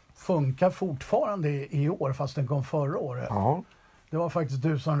funkar fortfarande i år, fast den kom förra året. Ja. Det var faktiskt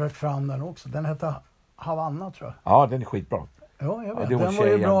du som rök fram den också. Den hette Havanna, tror jag. Ja, den är skitbra. Ja, jag vet. Den var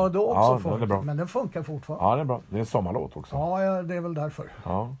ju bra då också. Den är bra. Men den funkar fortfarande. Ja, den är bra. Det är en sommarlåt också. Ja, det är väl därför.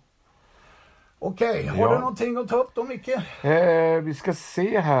 Ja. Okej, har du någonting att ta upp då, Micke? Vi ska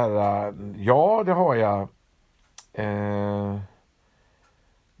se här. Ja, det har jag.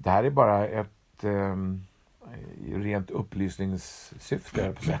 Det här är bara ett rent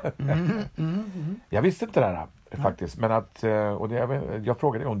upplysningssyfte. Jag visste inte det här faktiskt. Men att, och jag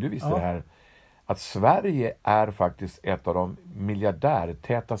frågade om du visste det här. Att Sverige är faktiskt ett av de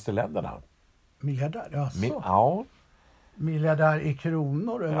miljardärtätaste länderna. Miljardär? Alltså. Ja. Miljardär i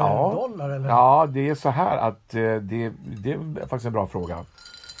kronor eller dollar? Eller? Ja, det är så här att det är faktiskt en bra fråga.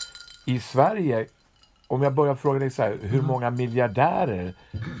 I Sverige, om jag börjar fråga dig så här, hur många miljardärer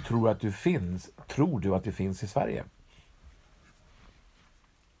tror du att det finns i Sverige?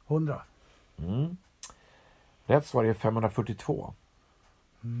 100. Rätt svar är 542.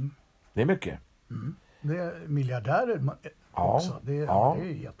 Det är mycket. Det är miljardärer också. Det är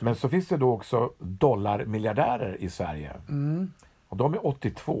jättebra. Men så finns det då också dollarmiljardärer i Sverige. Och de är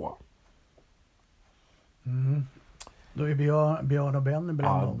 82. Då är Björn och Benny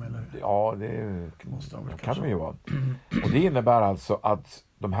bland dem, eller? Ja, det kan de ju vara. Och det innebär alltså att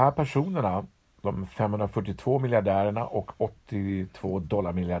de här personerna, de 542 miljardärerna och 82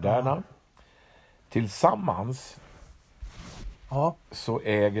 dollarmiljardärerna, tillsammans så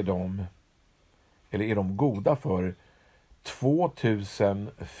äger de, eller är de goda för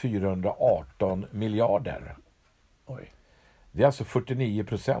 2418 miljarder. Oj. Det är alltså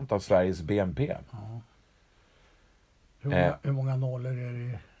 49% av Sveriges BNP. Hur många nollor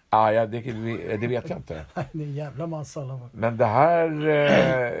är det Ja, det vet jag inte. Det är en jävla massa alla. Men det här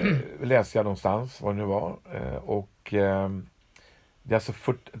läste jag någonstans, vad det nu var. Och det är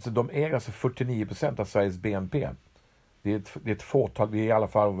alltså de äger alltså 49% av Sveriges BNP. Det är ett fåtal, vi är i alla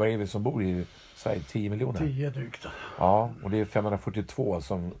fall, vad är vi som bor i Sverige? 10 miljoner? 10 drygt. Ja, och det är 542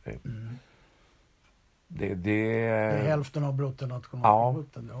 som... Det är hälften av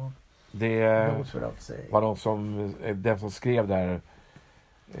bruttonationalprodukten. Ja. Det var den som skrev där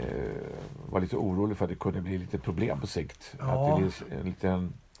var lite orolig för att det kunde bli lite problem på sikt. Ja. Att det blir en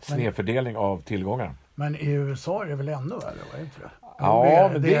liten snedfördelning av tillgångar. Men i USA är det väl ännu värre, var det inte det? Ja,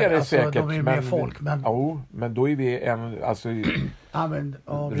 men det är det alltså, säkert. De är mer folk, men... Ja, men då är vi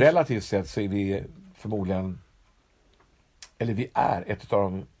relativt sett så är vi förmodligen, eller vi är ett av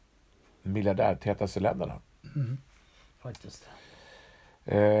de miljardärtätaste länderna. Faktiskt.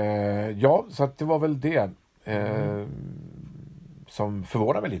 Ja, så att det var väl det som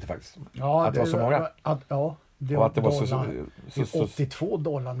förvånade mig lite faktiskt. Ja, att det var så många. Det och att det var så 82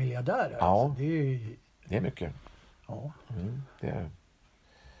 dollar miljardärer. Ja, alltså. det är mycket. Ja. Det är.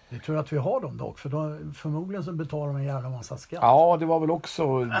 Det tror jag att vi har dem dock, för förmodligen så betalar de en jävla massa skatt. Ja, det var väl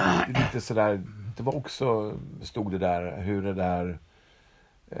också lite sådär, det var också, stod det där, hur det där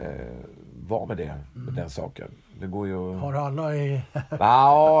var med det, med den saken. Det går ju... Har alla i...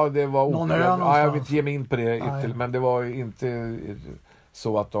 Ja, det var någon ja, jag vill inte ge mig in på det, men det var inte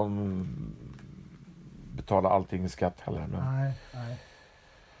så att de betalar allting i skatt heller. Men, nej.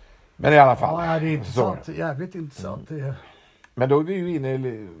 Men i alla fall. Ja, det är intressant. Jävligt intressant. Men då är vi ju inne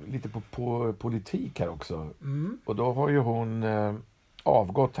lite på politik här också. Och då har ju hon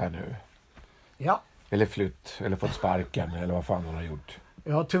avgått här nu. Ja. Eller flytt, eller fått sparken, eller vad fan hon har gjort.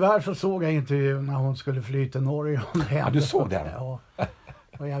 Ja, tyvärr så såg jag intervjun när hon skulle fly till Norge. Ja, du såg den? Ja,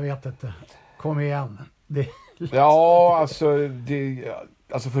 och jag vet inte. Kom igen. Ja, alltså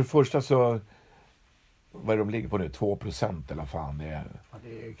för det första så, vad är de ligger på nu? 2% eller fan det är. Ja,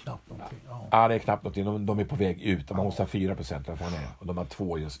 det är knappt någonting. Ja, det är knappt någonting. De är på väg ut. De måste ha 4% eller fan det är. Och de har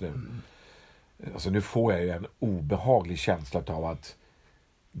 2 just nu. Alltså nu får jag ju en obehaglig känsla av att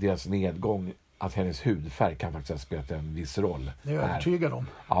deras nedgång, att hennes hudfärg kan faktiskt ha spelat en viss roll. Det är jag övertygad om.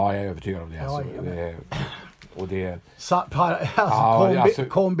 Ja, jag är övertygad om det. Alltså. Och det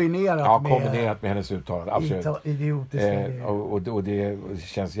kombinerat med hennes uttalande. Absolut. Idiotiskt. Och det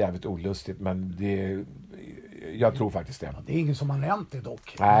känns jävligt olustigt, men jag tror faktiskt det. Det är ingen som har nämnt det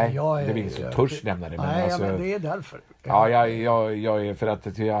dock. Nej, det är ingen som törs nämna det. Men det är därför. Ja, jag är för att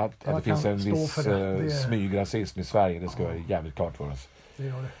det finns en viss smygrasism i Sverige. Det ska vara jävligt klart för oss. Det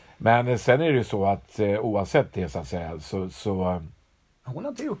gör det. Men sen är det ju så att oavsett det så att säga så hon har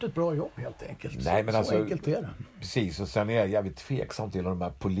inte gjort ett bra jobb helt enkelt. Nej, men så enkelt är det. Precis, och sen är jag jävligt tveksam till om de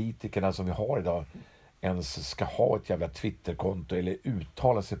här politikerna som vi har idag ens ska ha ett jävla Twitterkonto eller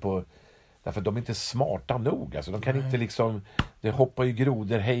uttala sig på, därför att de är inte smarta nog. Alltså, de kan inte liksom, det hoppar ju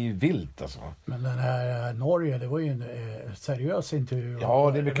grodor hej vilt alltså. Men den här Norge, det var ju en seriös intervju.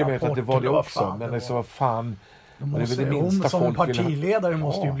 Ja, det är mycket möjligt att det var det också. Men det är så, vad fan. Hon som en partiledare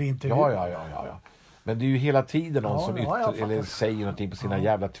måste ju bli intervjuad. Ja. Men det är ju hela tiden någon som eller säger någonting på sina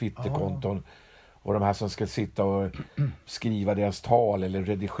jävla Twitterkonton. Och de här som ska sitta och skriva deras tal eller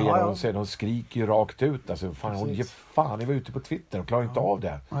redigera och de skriker ju rakt ut. Alltså, fan, ni var ute på Twitter och klarar inte av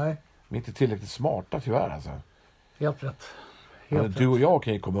det. Nej. De är inte tillräckligt smarta tyvärr alltså. Helt rätt. Du och jag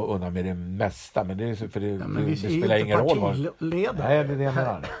kan ju komma undan med det mesta, men det är för det spelar ingen roll. Nej, det är det jag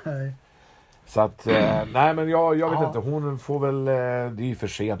menar. Nej. Så att, nej men jag vet inte, hon får väl, det är ju för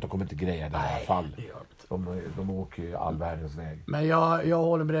sent, de kommer inte greja det i alla fall. De åker ju all världens väg. Men jag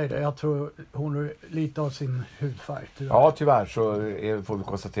håller med dig, jag tror hon är lite av sin hudfärg. Tyvärr. Ja, tyvärr så får vi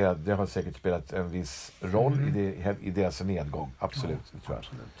konstatera att det har säkert spelat en viss roll i deras nedgång. Absolut, tror jag.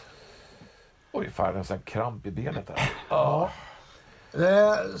 Absolut. Oj, fan, en sån här kramp i benet där. Ja.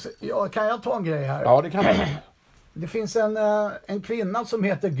 Kan jag ta en grej här? Ja, det kan jag. Det finns en kvinna som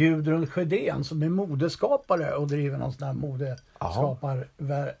heter Gudrun Sjödén som är modeskapare och driver någon sån här modeskapar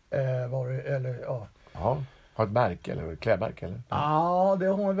Ja, har ett märke eller klädmärke eller? Ja, det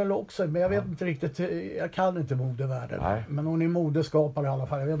har hon väl också, men jag vet inte riktigt, jag kan inte modevärlden. Nej. Men hon är modeskapare i alla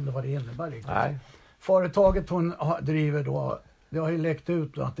fall, jag vet inte vad det innebär riktigt. Nej. Företaget hon driver då, det har ju läckt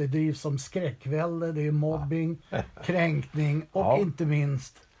ut att det drivs som skräckvälde, det är mobbing, kränkning och inte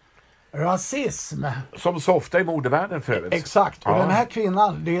minst rasism. Som så ofta i modevärlden för övrigt. Exakt, och den här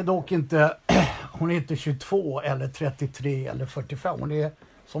kvinnan, det är dock inte, hon är inte 22 eller 33 eller 45, hon är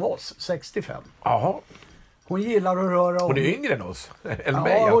som oss, 65. Jaha. Hon gillar att röra om. Hon är yngre än oss.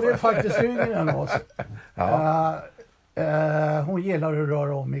 Ja, hon är faktiskt yngre än oss. Hon gillar att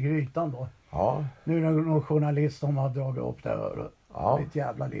röra om i grytan då. Ja. Nu är det någon journalist som har dragit upp det här. Mitt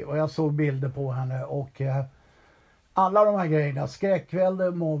jävla liv. Och jag såg bilder på henne och alla de här grejerna,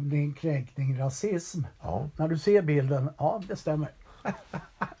 skräckvälde, mobbning, kränkning, rasism. Ja. När du ser bilden, ja det stämmer.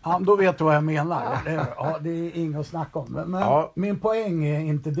 Ja, då vet du vad jag menar. Det är inget att snacka om. Men min poäng är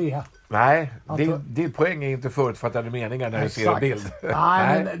inte det. Nej, alltså, din poäng är inte förutfattade meningar när du ser en bild.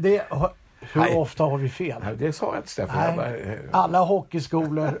 Nej, men det... Hur ofta har vi fel? Nej, det sa jag inte, Stefan. Alla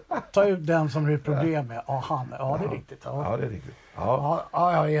hockeyskolor, ta ut den som det är problem med. Ja, det är riktigt. Ja, det är riktigt.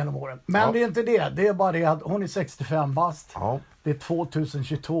 Ja, genom åren. Men det är inte det. Det är bara det att hon är 65 bast. Ja. Det är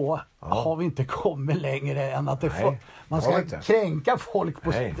 2022. Har vi inte kommit längre än att man ska kränka folk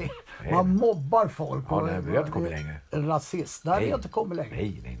på sitt. Man mobbar folk. Ja, nej, vi har inte kommit längre. Rasist. Nej, vi har inte kommit längre.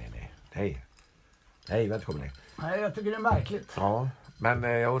 Nej, vi har inte kommit längre. Nej, jag tycker det är märkligt. Ja. Men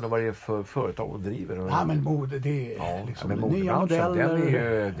jag undrar vad det är för företag och driver. Ja, men mode, det är liksom men nya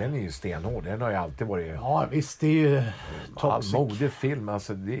modeller. Den är ju stenhård. Den har ju alltid varit... Ja, visst, det är ju toxic. Modefilm,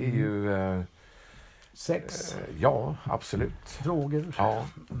 alltså det är ju... Sex. Ja, absolut. Droger. Ja.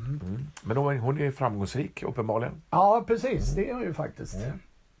 Men hon är framgångsrik, uppenbarligen. Ja, precis. Det är hon ju faktiskt.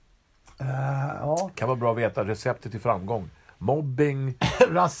 Kan vara bra att veta receptet till framgång. Mobbing,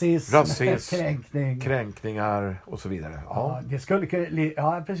 rasism, kränkningar och så vidare. Det skulle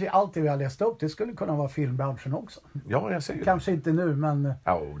precis allt det vi har läst upp, det skulle kunna vara filmbranschen också. Ja, jag säger kanske inte nu, men...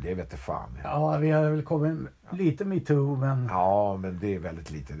 Ja, det vet jag fan. Ja, vi har väl kommit lite MeToo, men... Ja, men det är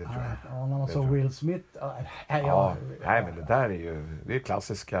väldigt lite, det tror jag. Ja, när man såg Will Smith... Nej, men det där är ju... Det är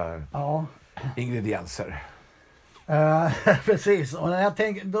klassiska ingredienser. Precis, och när jag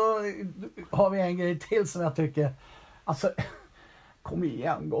tänker... Då har vi en grej till som jag tycker... Alltså, kom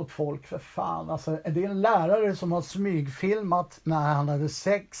igen gott folk för fan. Alltså, det är en lärare som har smygfilmat när han hade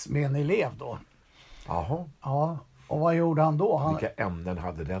sex med en elev då. Jaha. Ja, och vad gjorde han då? Vilka ämnen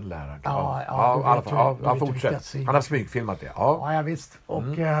hade den läraren? Han fortsätter. Han har smygfilmat det. Ja, visst. Och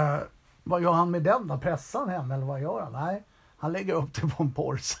vad gör han med den då? Pressar han henne eller vad gör han? Nej, han lägger upp det på en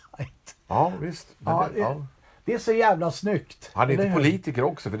porrsajt. Ja, visst. Det är så jävla snyggt. Han är inte politiker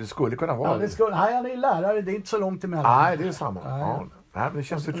också, för det skulle kunna vara... Nej, han är lärare, det är inte så långt emellan. Nej, det är samma. Nej, men det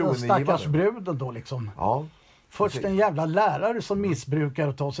känns förtroendegivande. Stackars bruden då liksom. Ja. Först en jävla lärare som missbrukar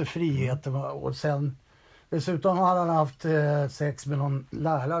och tar sig friheter. Och sen, dessutom har han haft sex med någon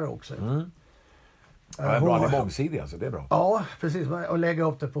lärare också. Ja, det är bra, det är mångsidig alltså, det är bra. Ja, precis. Och lägga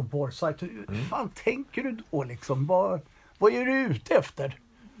upp det på en porrsajt. Hur fan tänker du då liksom? Vad är du ute efter?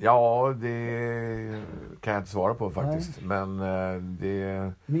 Ja, det kan jag inte svara på faktiskt. Nej. Men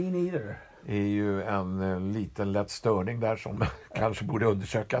det Me neither. Är ju en liten lätt störning där som kanske borde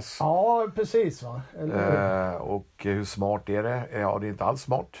undersökas. Ja, precis va. Och hur smart är det? Ja, det är inte alls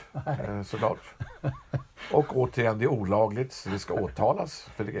smart, såklart. Och återigen, det är olagligt, så det ska åtalas.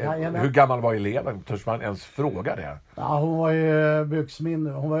 För hur gammal var eleven? Törs man ens fråga det? Ja, hon var ju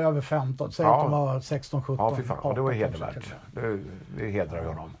byxmindre. Hon var över 15. Säg att hon var 16-17. Ja, fy fan. 18, det var hedervärt. Det hedrar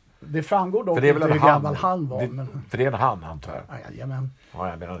honom. Det framgår dock inte hur gammal han var. För det är en han, antar jag. Jajamän. Ja,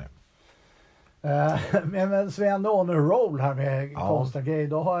 jag menar det. Men Sven on a roll här med konstiga grejer.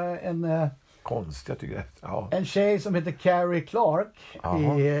 Då har jag en... Konstiga tycker jag. Ja. En tjej som heter Carrie Clark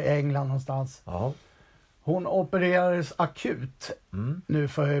i England någonstans. Ja. Hon opererades akut nu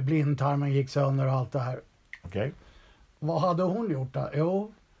för blindtarmen gick sönder och allt det här. Okej. Vad hade hon gjort då?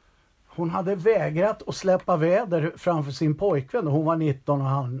 Jo, hon hade vägrat att släppa väder framför sin pojkvän. Hon var 19 och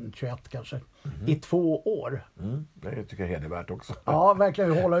han 21 kanske. I 2 år. Det tycker jag är hedervärt också. Ja,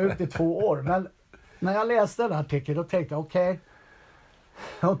 verkligen hålla ut i 2 år. Men när jag läste den här artikeln då tänkte jag okej.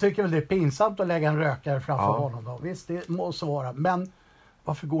 Hon tycker väl det är pinsamt att lägga en rökare framför honom då. Visst, det måste vara. Men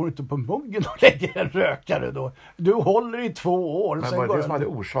varför går du inte på muggen och lägger en rökare då? Du håller i 2 år. Men var det det som hade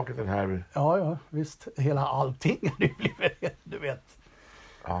orsakat den här... Ja, visst. Hela allting hade ju blivit, du vet.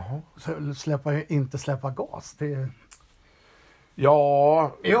 Jaha. Så inte släppa gas. Det...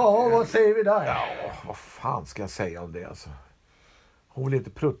 Ja, vad säger vi där? Ja, vad fan ska jag säga om det alltså? Hon vill inte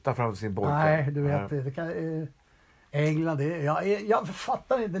prutta framför sin pojke. Nej, du vet det kan... England, jag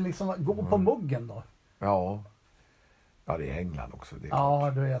fattar inte liksom, gå på muggen då. Ja, det är England också. Det är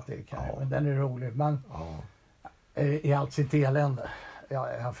klart. Du vet det kan men den är rolig. Men i allt sitt elände.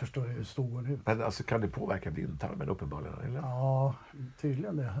 Jag förstår hur stor hon är. Men alltså kan det påverka blindtarmen uppenbarligen? Eller? Ja,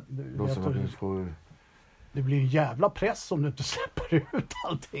 tydligen det. Det blir en jävla press om du inte släpper ut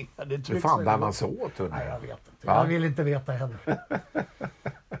allting. Hur fan bär man så åt? Nej, jag vet inte. Jag vill inte veta heller.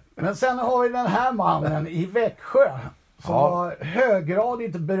 Men sen har vi den här mannen i Växjö som var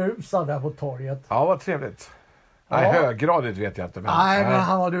höggradigt berusad där på torget. Ja, vad trevligt. Nej, höggradigt vet jag inte. Men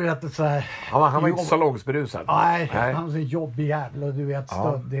han var, du vet, så här... Han var inte salongsberusad. Nej, han var så jobbig jävla och du vet,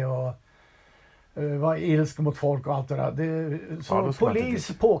 stöddig och... var ilsk mot folk och allt det där. Så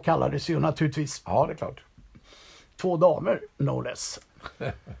polis påkallades ju naturligtvis. Ja, det är klart. 2 damer, no less.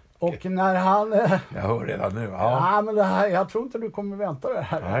 Och när han... Jag hör redan nu. Ja, men det här, jag tror inte du kommer vänta det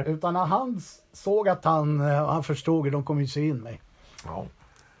här. Nej. Utan när han såg att han förstod att de kommer ju se in mig. Ja.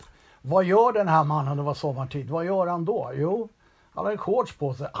 Vad gör den här mannen, det var sommartid? Vad gör han då? Jo, han har en shorts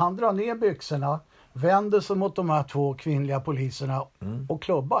på sig. Han drar ner byxorna, vänder sig mot de här 2 kvinnliga poliserna och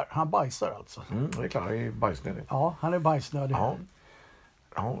klubbar. Han bajsar alltså. Det är klart, han är bajsnödig. Ja, han är bajsnödig.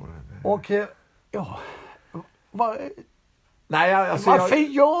 Ja. Och ja... Nej, alltså, varför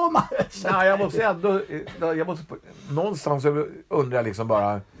gör man det? Nej, jag måste ändå... någonstans undrar jag liksom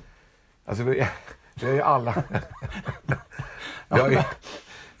bara... Alltså, vi har ju alla...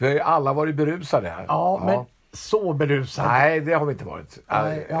 vi har ju alla varit berusade här. Ja, men så berusade. Nej, det har vi inte varit.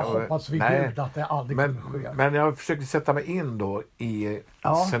 Nej, jag hoppas vid Gud att det aldrig kommer ske. Men jag försöker sätta mig in då i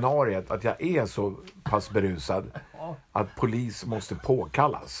scenariet att jag är så pass berusad att polis måste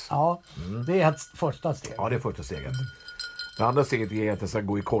påkallas. Ja, det är ett första steg. Ja, det är första steget. Det andra steget är att jag ska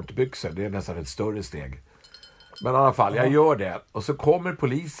gå i kortbyxor. Det är nästan ett större steg. Men i alla fall, jag gör det. Och så kommer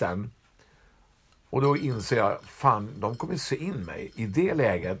polisen. Och då inser jag, fan, de kommer se in mig. I det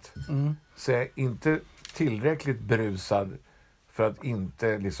läget så är jag inte tillräckligt berusad för att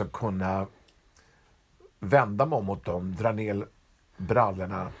inte liksom kunna vända mig om mot dem, dra ner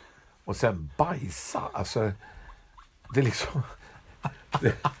brallorna och sen bajsa. Alltså, det är liksom...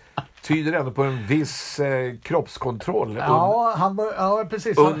 Det tyder ändå på en viss kroppskontroll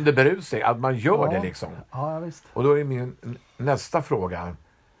precis. Under berusning, att man gör det liksom. Ja, visst. Och då är min nästa fråga,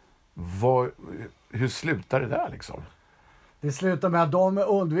 hur slutar det där liksom? Det slutar med att de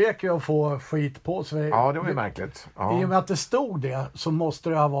undvek att få skit på sig. Ja, det var ju märkligt. Ja. I och med att det stod det så måste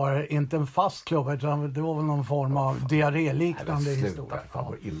det ha varit inte en fast klubb, utan det var väl någon form av diarréliknande historia. Fan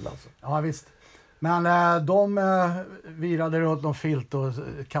vad illa alltså. Ja, visst. Men de virade runt någon filt och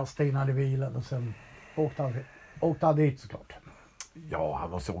kastade in han i bilen och sen åkte han dit såklart. Ja, han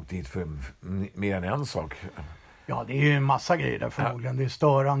måste ha åkt dit för mer än en sak. Ja, det är ju en massa grejer där förmodligen. Det är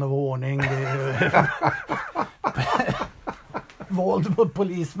störande av ordning, det är våld mot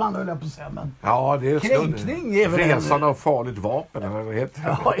polisman, höll jag på att säga. Men ja, det är kränkning är väl resan av farligt vapen, eller vad heter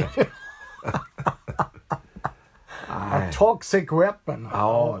det? A toxic weapon.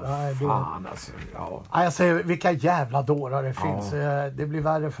 Ja, fan alltså. Ja. Jag säger, vilka jävla dårar det finns. Det blir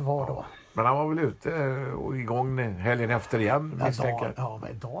värre för var dag. Men han var väl ute och igång helgen efter igen, misstänker. Ja,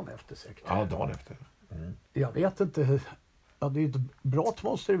 men dagen efter säkert. Ja, dagen efter. Jag vet inte. Ja, det är ett brott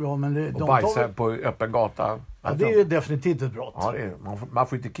måste det vara. Men och bajsa på öppen gata. Ja, det är ju definitivt ett brott. Ja, det är, man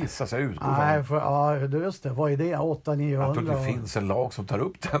får inte kissa sig ut. Nej, just det. Vad är det? 800-900? Jag tror det finns en lag som tar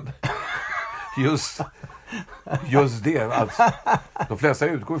upp den. Just det. Alltså, de flesta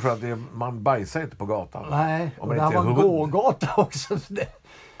utgår från att man bajsar inte på gatan. Nej, och det här var en gågata också.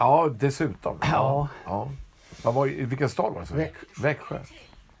 Ja, dessutom. Ja. Vilken stad var det? Växjö.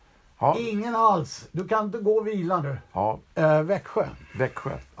 Ja. Ingen alls. Du kan inte gå och vila nu. Ja. Växjö.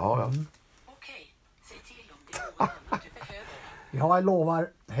 Ja. Okej, se till om det är något du behöver. Ja, jag lovar.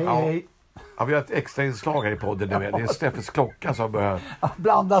 Hej. Ja, vi har ett extra inslag här i podden. Det är Steffes klocka som börjar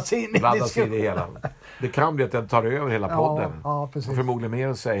blandas in i det hela. Det kan bli att den tar över hela podden. Ja, precis. Och förmodligen mer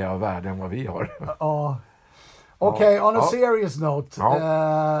att säga av värde än vad vi har. Ja. Okej, on a serious note.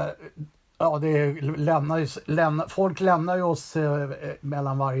 Folk lämnar ju oss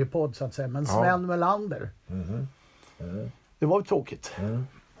mellan varje podd så att säga. Men Sven Melander. Det var ju tråkigt.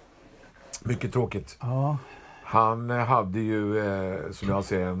 Mycket tråkigt. Ja. Han hade ju, som jag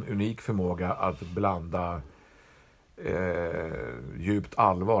ser, en unik förmåga att blanda djupt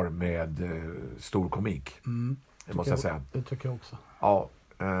allvar med stor komik. Det måste jag säga. Det tycker jag också. Ja,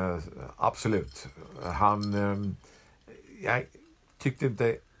 absolut. Jag tyckte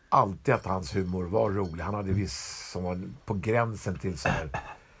inte alltid att hans humor var rolig. Han hade viss som var på gränsen till så här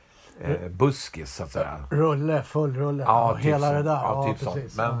buskis så att säga. Full rulle. Ja, typ hela så. Det där. Ja, typ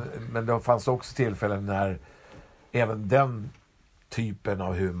precis. Men det fanns också tillfällen när även den typen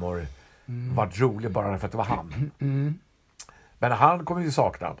av humor var rolig bara för att det var han. Men han kommer ju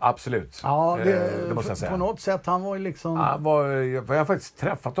sakna, absolut. Ja, det måste jag säga. På något sätt, han var ju liksom... Jag har faktiskt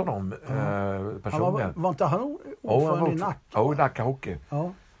träffat honom personligen. Var inte han ordförande i Nacka? Ja, i Nacka Hockey.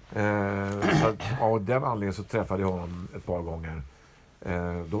 Ja. Så av den anledningen så träffade jag honom ett par gånger.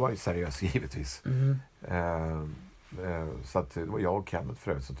 Då var jag seriös givetvis. Så att det var jag och Kenneth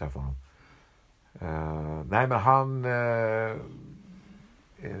förut som träffade honom. Nej, men han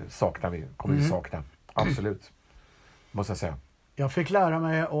saknar vi. Kommer vi sakna. Absolut. Måste jag säga. Jag fick lära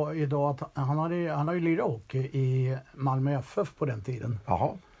mig idag att han har ju lirat hockey i Malmö FF på den tiden. Jaha.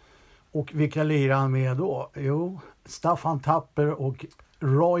 Och vilka lirar han med då? Jo, Staffan Tapper och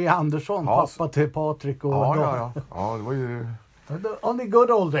Roy Andersson, pappa till Patrik och ja, det var ju... On the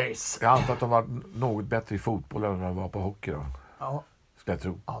good old days. Jag antar att de var något bättre i fotboll än de var på hockey då. Ja. Ska jag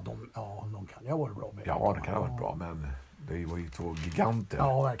tro. Ja, de kan ju ha varit bra med. Ja, det kan ha varit bra, men det var ju två giganter.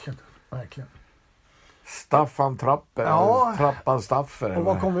 Ja, verkligen. Staffan Trapper, Trappan Staffer. Och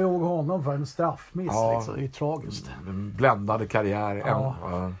vad kommer vi ihåg honom för? En straffmiss liksom. Det är ju tragiskt. En bländande karriär. Ja.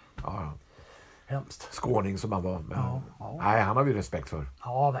 Ja. Hemskt. Skåning som han var. Men, nej, han har vi respekt för.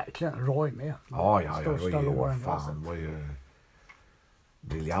 Ja, verkligen. Roy med. Ja. Största låren. Fan, var ju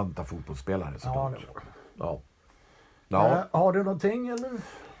briljanta fotbollsspelare. Ja, det var det. Ja. Har du någonting eller?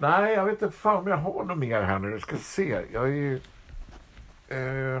 Nej, jag vet inte fan om jag har något mer här nu. Jag ska se. Jag är ju...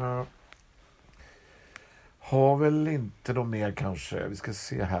 har väl inte något mer kanske. Vi ska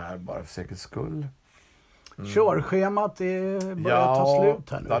se här bara för säkerhets skull. Körschemat börjar ta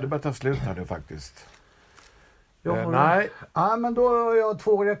slut här nu. Ja, det börjar ta slut här nu faktiskt. Nej. Ja, men då har jag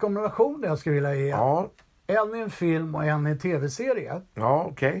 2 rekommendationer jag skulle vilja ge. Ja. En i en film och en i en tv-serie. Ja,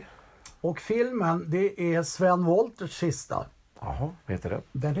 okej. Och filmen, det är Sven Wollters sista. Jaha, vad heter det?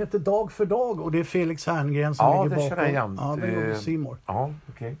 Den heter Dag för dag och det är Felix Herngren som ligger bakom. Ja, det känner jag igen. Ja, det är C More. Ja,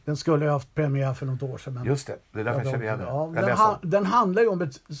 okej. Den skulle jag haft premiär för något år sedan. Men just det är därför jag känner igen det. Den handlar ju om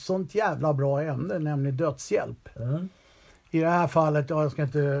ett sånt jävla bra ämne, nämligen dödshjälp. I det här fallet, jag ska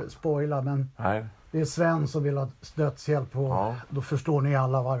inte spoila, men det är Sven som vill ha dödshjälp och då förstår ni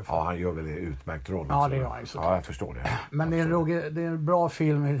alla varför. Ja, han gör väl det utmärkt roll. Ja, det gör han. Ja, jag förstår det. Men det är en bra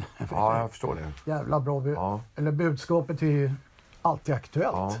film. Ja, jag förstår det. Jävla bra. Eller budskapet är ju alltid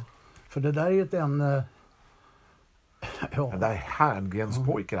aktuellt. Ja. För det där är ju ett ämne... Den där Herngrens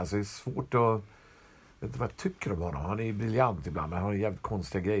pojken, alltså det är svårt att... Jag vet inte vad jag tycker om honom. Han är briljant ibland, men han har en jävligt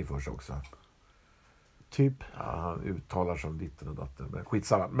konstig grej för sig också. Typ? Ja, han uttalar som ditten och datten. Men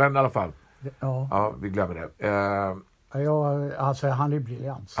skitsamma. Men i alla fall. Ja, vi glömmer det. Alltså han är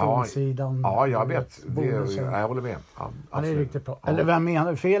briljant. Solsidan. Ja, jag vet. Jag håller med. Ja, han är riktigt bra. Eller vem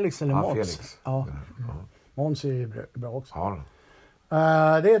menar du? Felix eller Måns? Felix. Ja. Måns är ju bra också. Ja.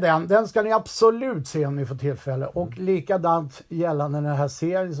 Det är den. Den ska ni absolut se om ni får tillfälle. Och likadant gällande den här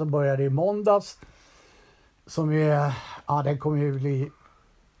serien som började i måndags. Som är... Ja, den kommer ju bli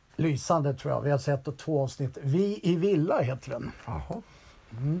lysande tror jag. Vi har sett 2 avsnitt. Vi i Villa heter den. Jaha.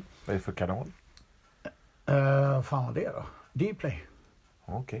 Vad är det för kanal? Fan vad det är då? Dplay.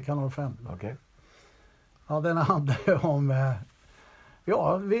 Okej. Kanal 5. Okej. Ja, den handlar ju om...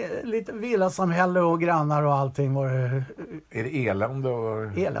 lite villasamhälle och grannar och allting. Är det elände?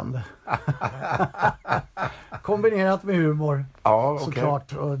 Elände. Kombinerat med humor. Ja, okej.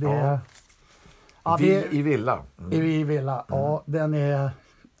 Såklart. Och det, i Villa. I Villa. Ja, den är...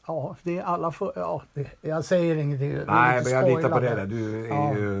 Ja, det är alla jag säger ingenting. Nej, men jag litar på det där. Du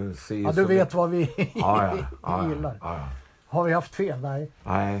är ju... du vet vad vi gillar. Ja. Har vi haft fel?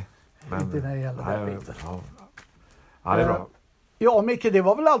 Nej. Men, inte när det gäller den biten. Ja, det är bra. Ja, Micke, det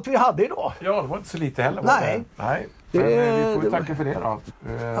var väl allt vi hade idag. Ja, det var inte så lite heller. Nej. Vi får tacka för det då.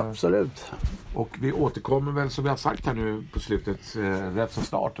 Absolut. Och vi återkommer väl som vi har sagt här nu på slutet rätt så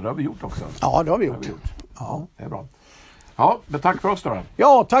snart. Och det har vi gjort också. Ja, det har vi gjort. Ja, det är bra. Ja, men tack för oss då.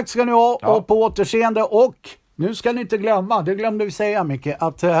 Ja, tack ska ni ha och på återseende. Och nu ska ni inte glömma, det glömde vi säga Micke,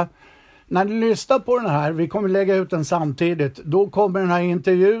 att när ni lyssnar på den här, vi kommer lägga ut den samtidigt, då kommer den här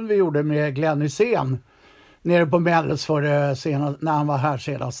intervjun vi gjorde med Glenn Hysén nere på Melles när han var här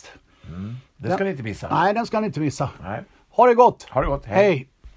senast. Det ska ni inte missa. Nej, den ska ni inte missa. Nej. Ha det gott. Ha det gott. Hej.